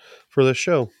for this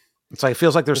show. It's like, it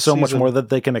feels like there's so much more that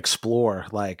they can explore,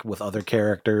 like with other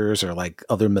characters or like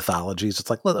other mythologies. It's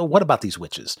like, what about these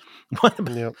witches?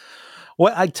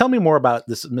 Tell me more about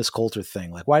this Miss Coulter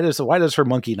thing. Like, why does her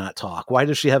monkey not talk? Why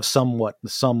does she have some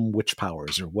witch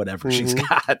powers or whatever she's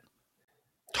got?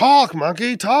 Talk,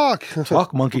 monkey, talk.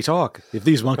 Talk, monkey, talk. If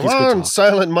these monkeys Come on,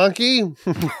 silent monkey.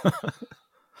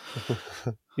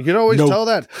 You can always tell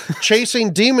that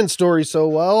chasing demon story so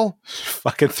well.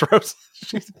 Fucking throws.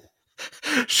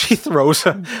 She throws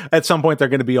her. At some point, they're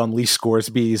going to be on Lee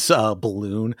Scoresby's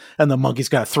balloon, and the monkey's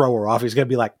going to throw her off. He's going to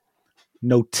be like,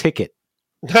 "No ticket."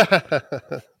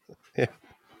 Yeah.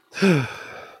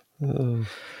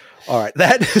 All right,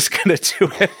 that is going to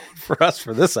do it for us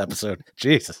for this episode.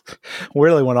 Jesus, we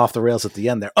really went off the rails at the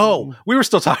end there. Oh, we were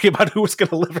still talking about who was going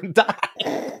to live and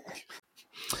die.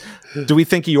 Do we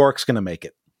think York's going to make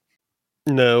it?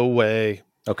 No way.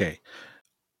 Okay,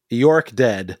 York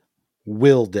dead,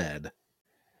 Will dead,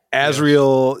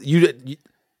 Azrael. Yes.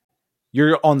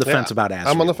 You're on the fence about Azrael.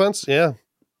 I'm on the fence. Yeah.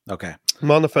 Okay.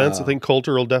 I'm on the fence. I think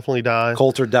Coulter will definitely die.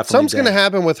 Coulter definitely. Something's going to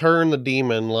happen with her and the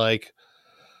demon. Like,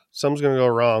 something's going to go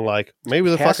wrong. Like,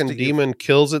 maybe the fucking demon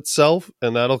kills itself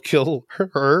and that'll kill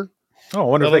her. Oh, I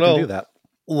wonder if they can do that.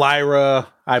 Lyra,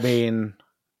 I mean,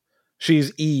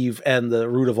 she's Eve and the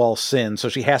root of all sin, so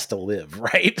she has to live,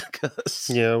 right?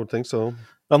 Yeah, I would think so.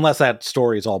 Unless that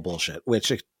story is all bullshit, which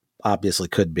it obviously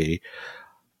could be.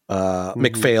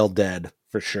 McPhail dead,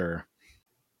 for sure.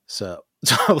 So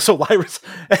Lyra's,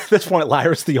 at this point,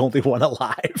 Lyra's the only one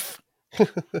alive.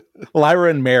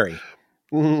 Lyra and Mary.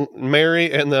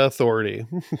 Mary and the Authority.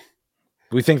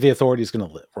 We think the Authority is going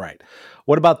to live, right?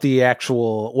 What about the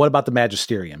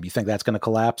Magisterium? You think that's going to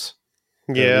collapse?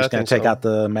 Yeah, he's going to take out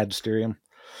the Magisterium.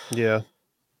 Yeah.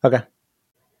 Okay.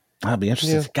 That'll be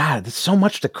interesting. Yeah. God, there's so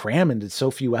much to cram into so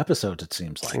few episodes, it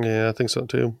seems like. Yeah, I think so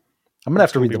too. I'm gonna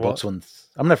have to read the books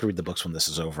when this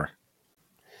is over.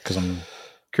 Because I'm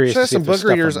curious to see some if there's book stuff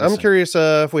readers. I'm I'm missing. curious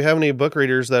if we have any book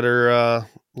readers that are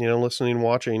listening and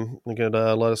watching. You could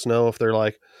let us know if they're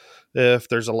like, if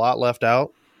there's a lot left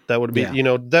out. That would be,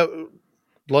 Yeah. that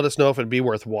let us know if it'd be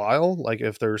worthwhile. Like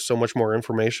if there's so much more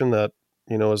information that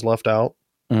is left out.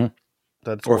 Mhm.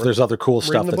 That's Or if there's other cool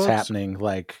stuff the that's books. happening,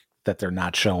 like that they're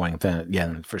not showing, then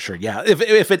yeah, for sure. Yeah.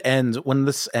 If it ends, when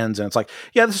this ends and it's like,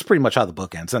 yeah, this is pretty much how the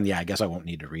book ends, then yeah, I guess I won't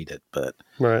need to read it. But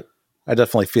Right. I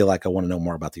definitely feel like I want to know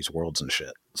more about these worlds and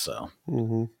shit. So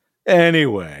Mm-hmm.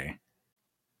 anyway,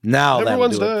 now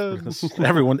Everyone's that'll do dead. it.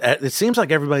 Everyone, it seems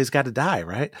like everybody's got to die,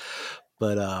 right?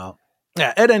 But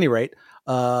yeah, at any rate,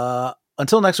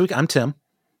 until next week, I'm Tim.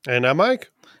 And I'm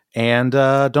Mike. And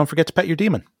don't forget to pet your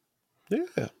demon.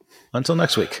 Yeah. Until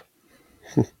next week.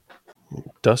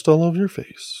 Dust all over your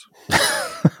face.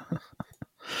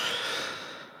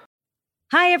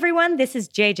 Hi, everyone. This is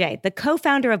JJ, the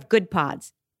co-founder of Good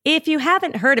Pods. If you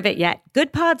haven't heard of it yet,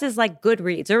 Good Pods is like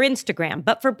Goodreads or Instagram,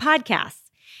 but for podcasts.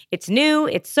 It's new,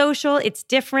 it's social, it's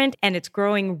different, and it's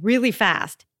growing really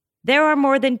fast. There are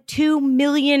more than 2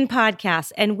 million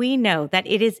podcasts, and we know that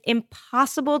it is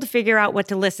impossible to figure out what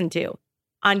to listen to.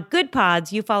 On Good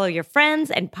Pods, you follow your friends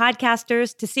and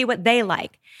podcasters to see what they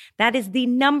like. That is the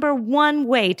 #1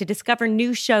 way to discover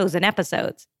new shows and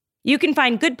episodes. You can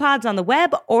find Good Pods on the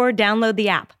web or download the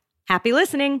app. Happy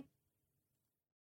listening!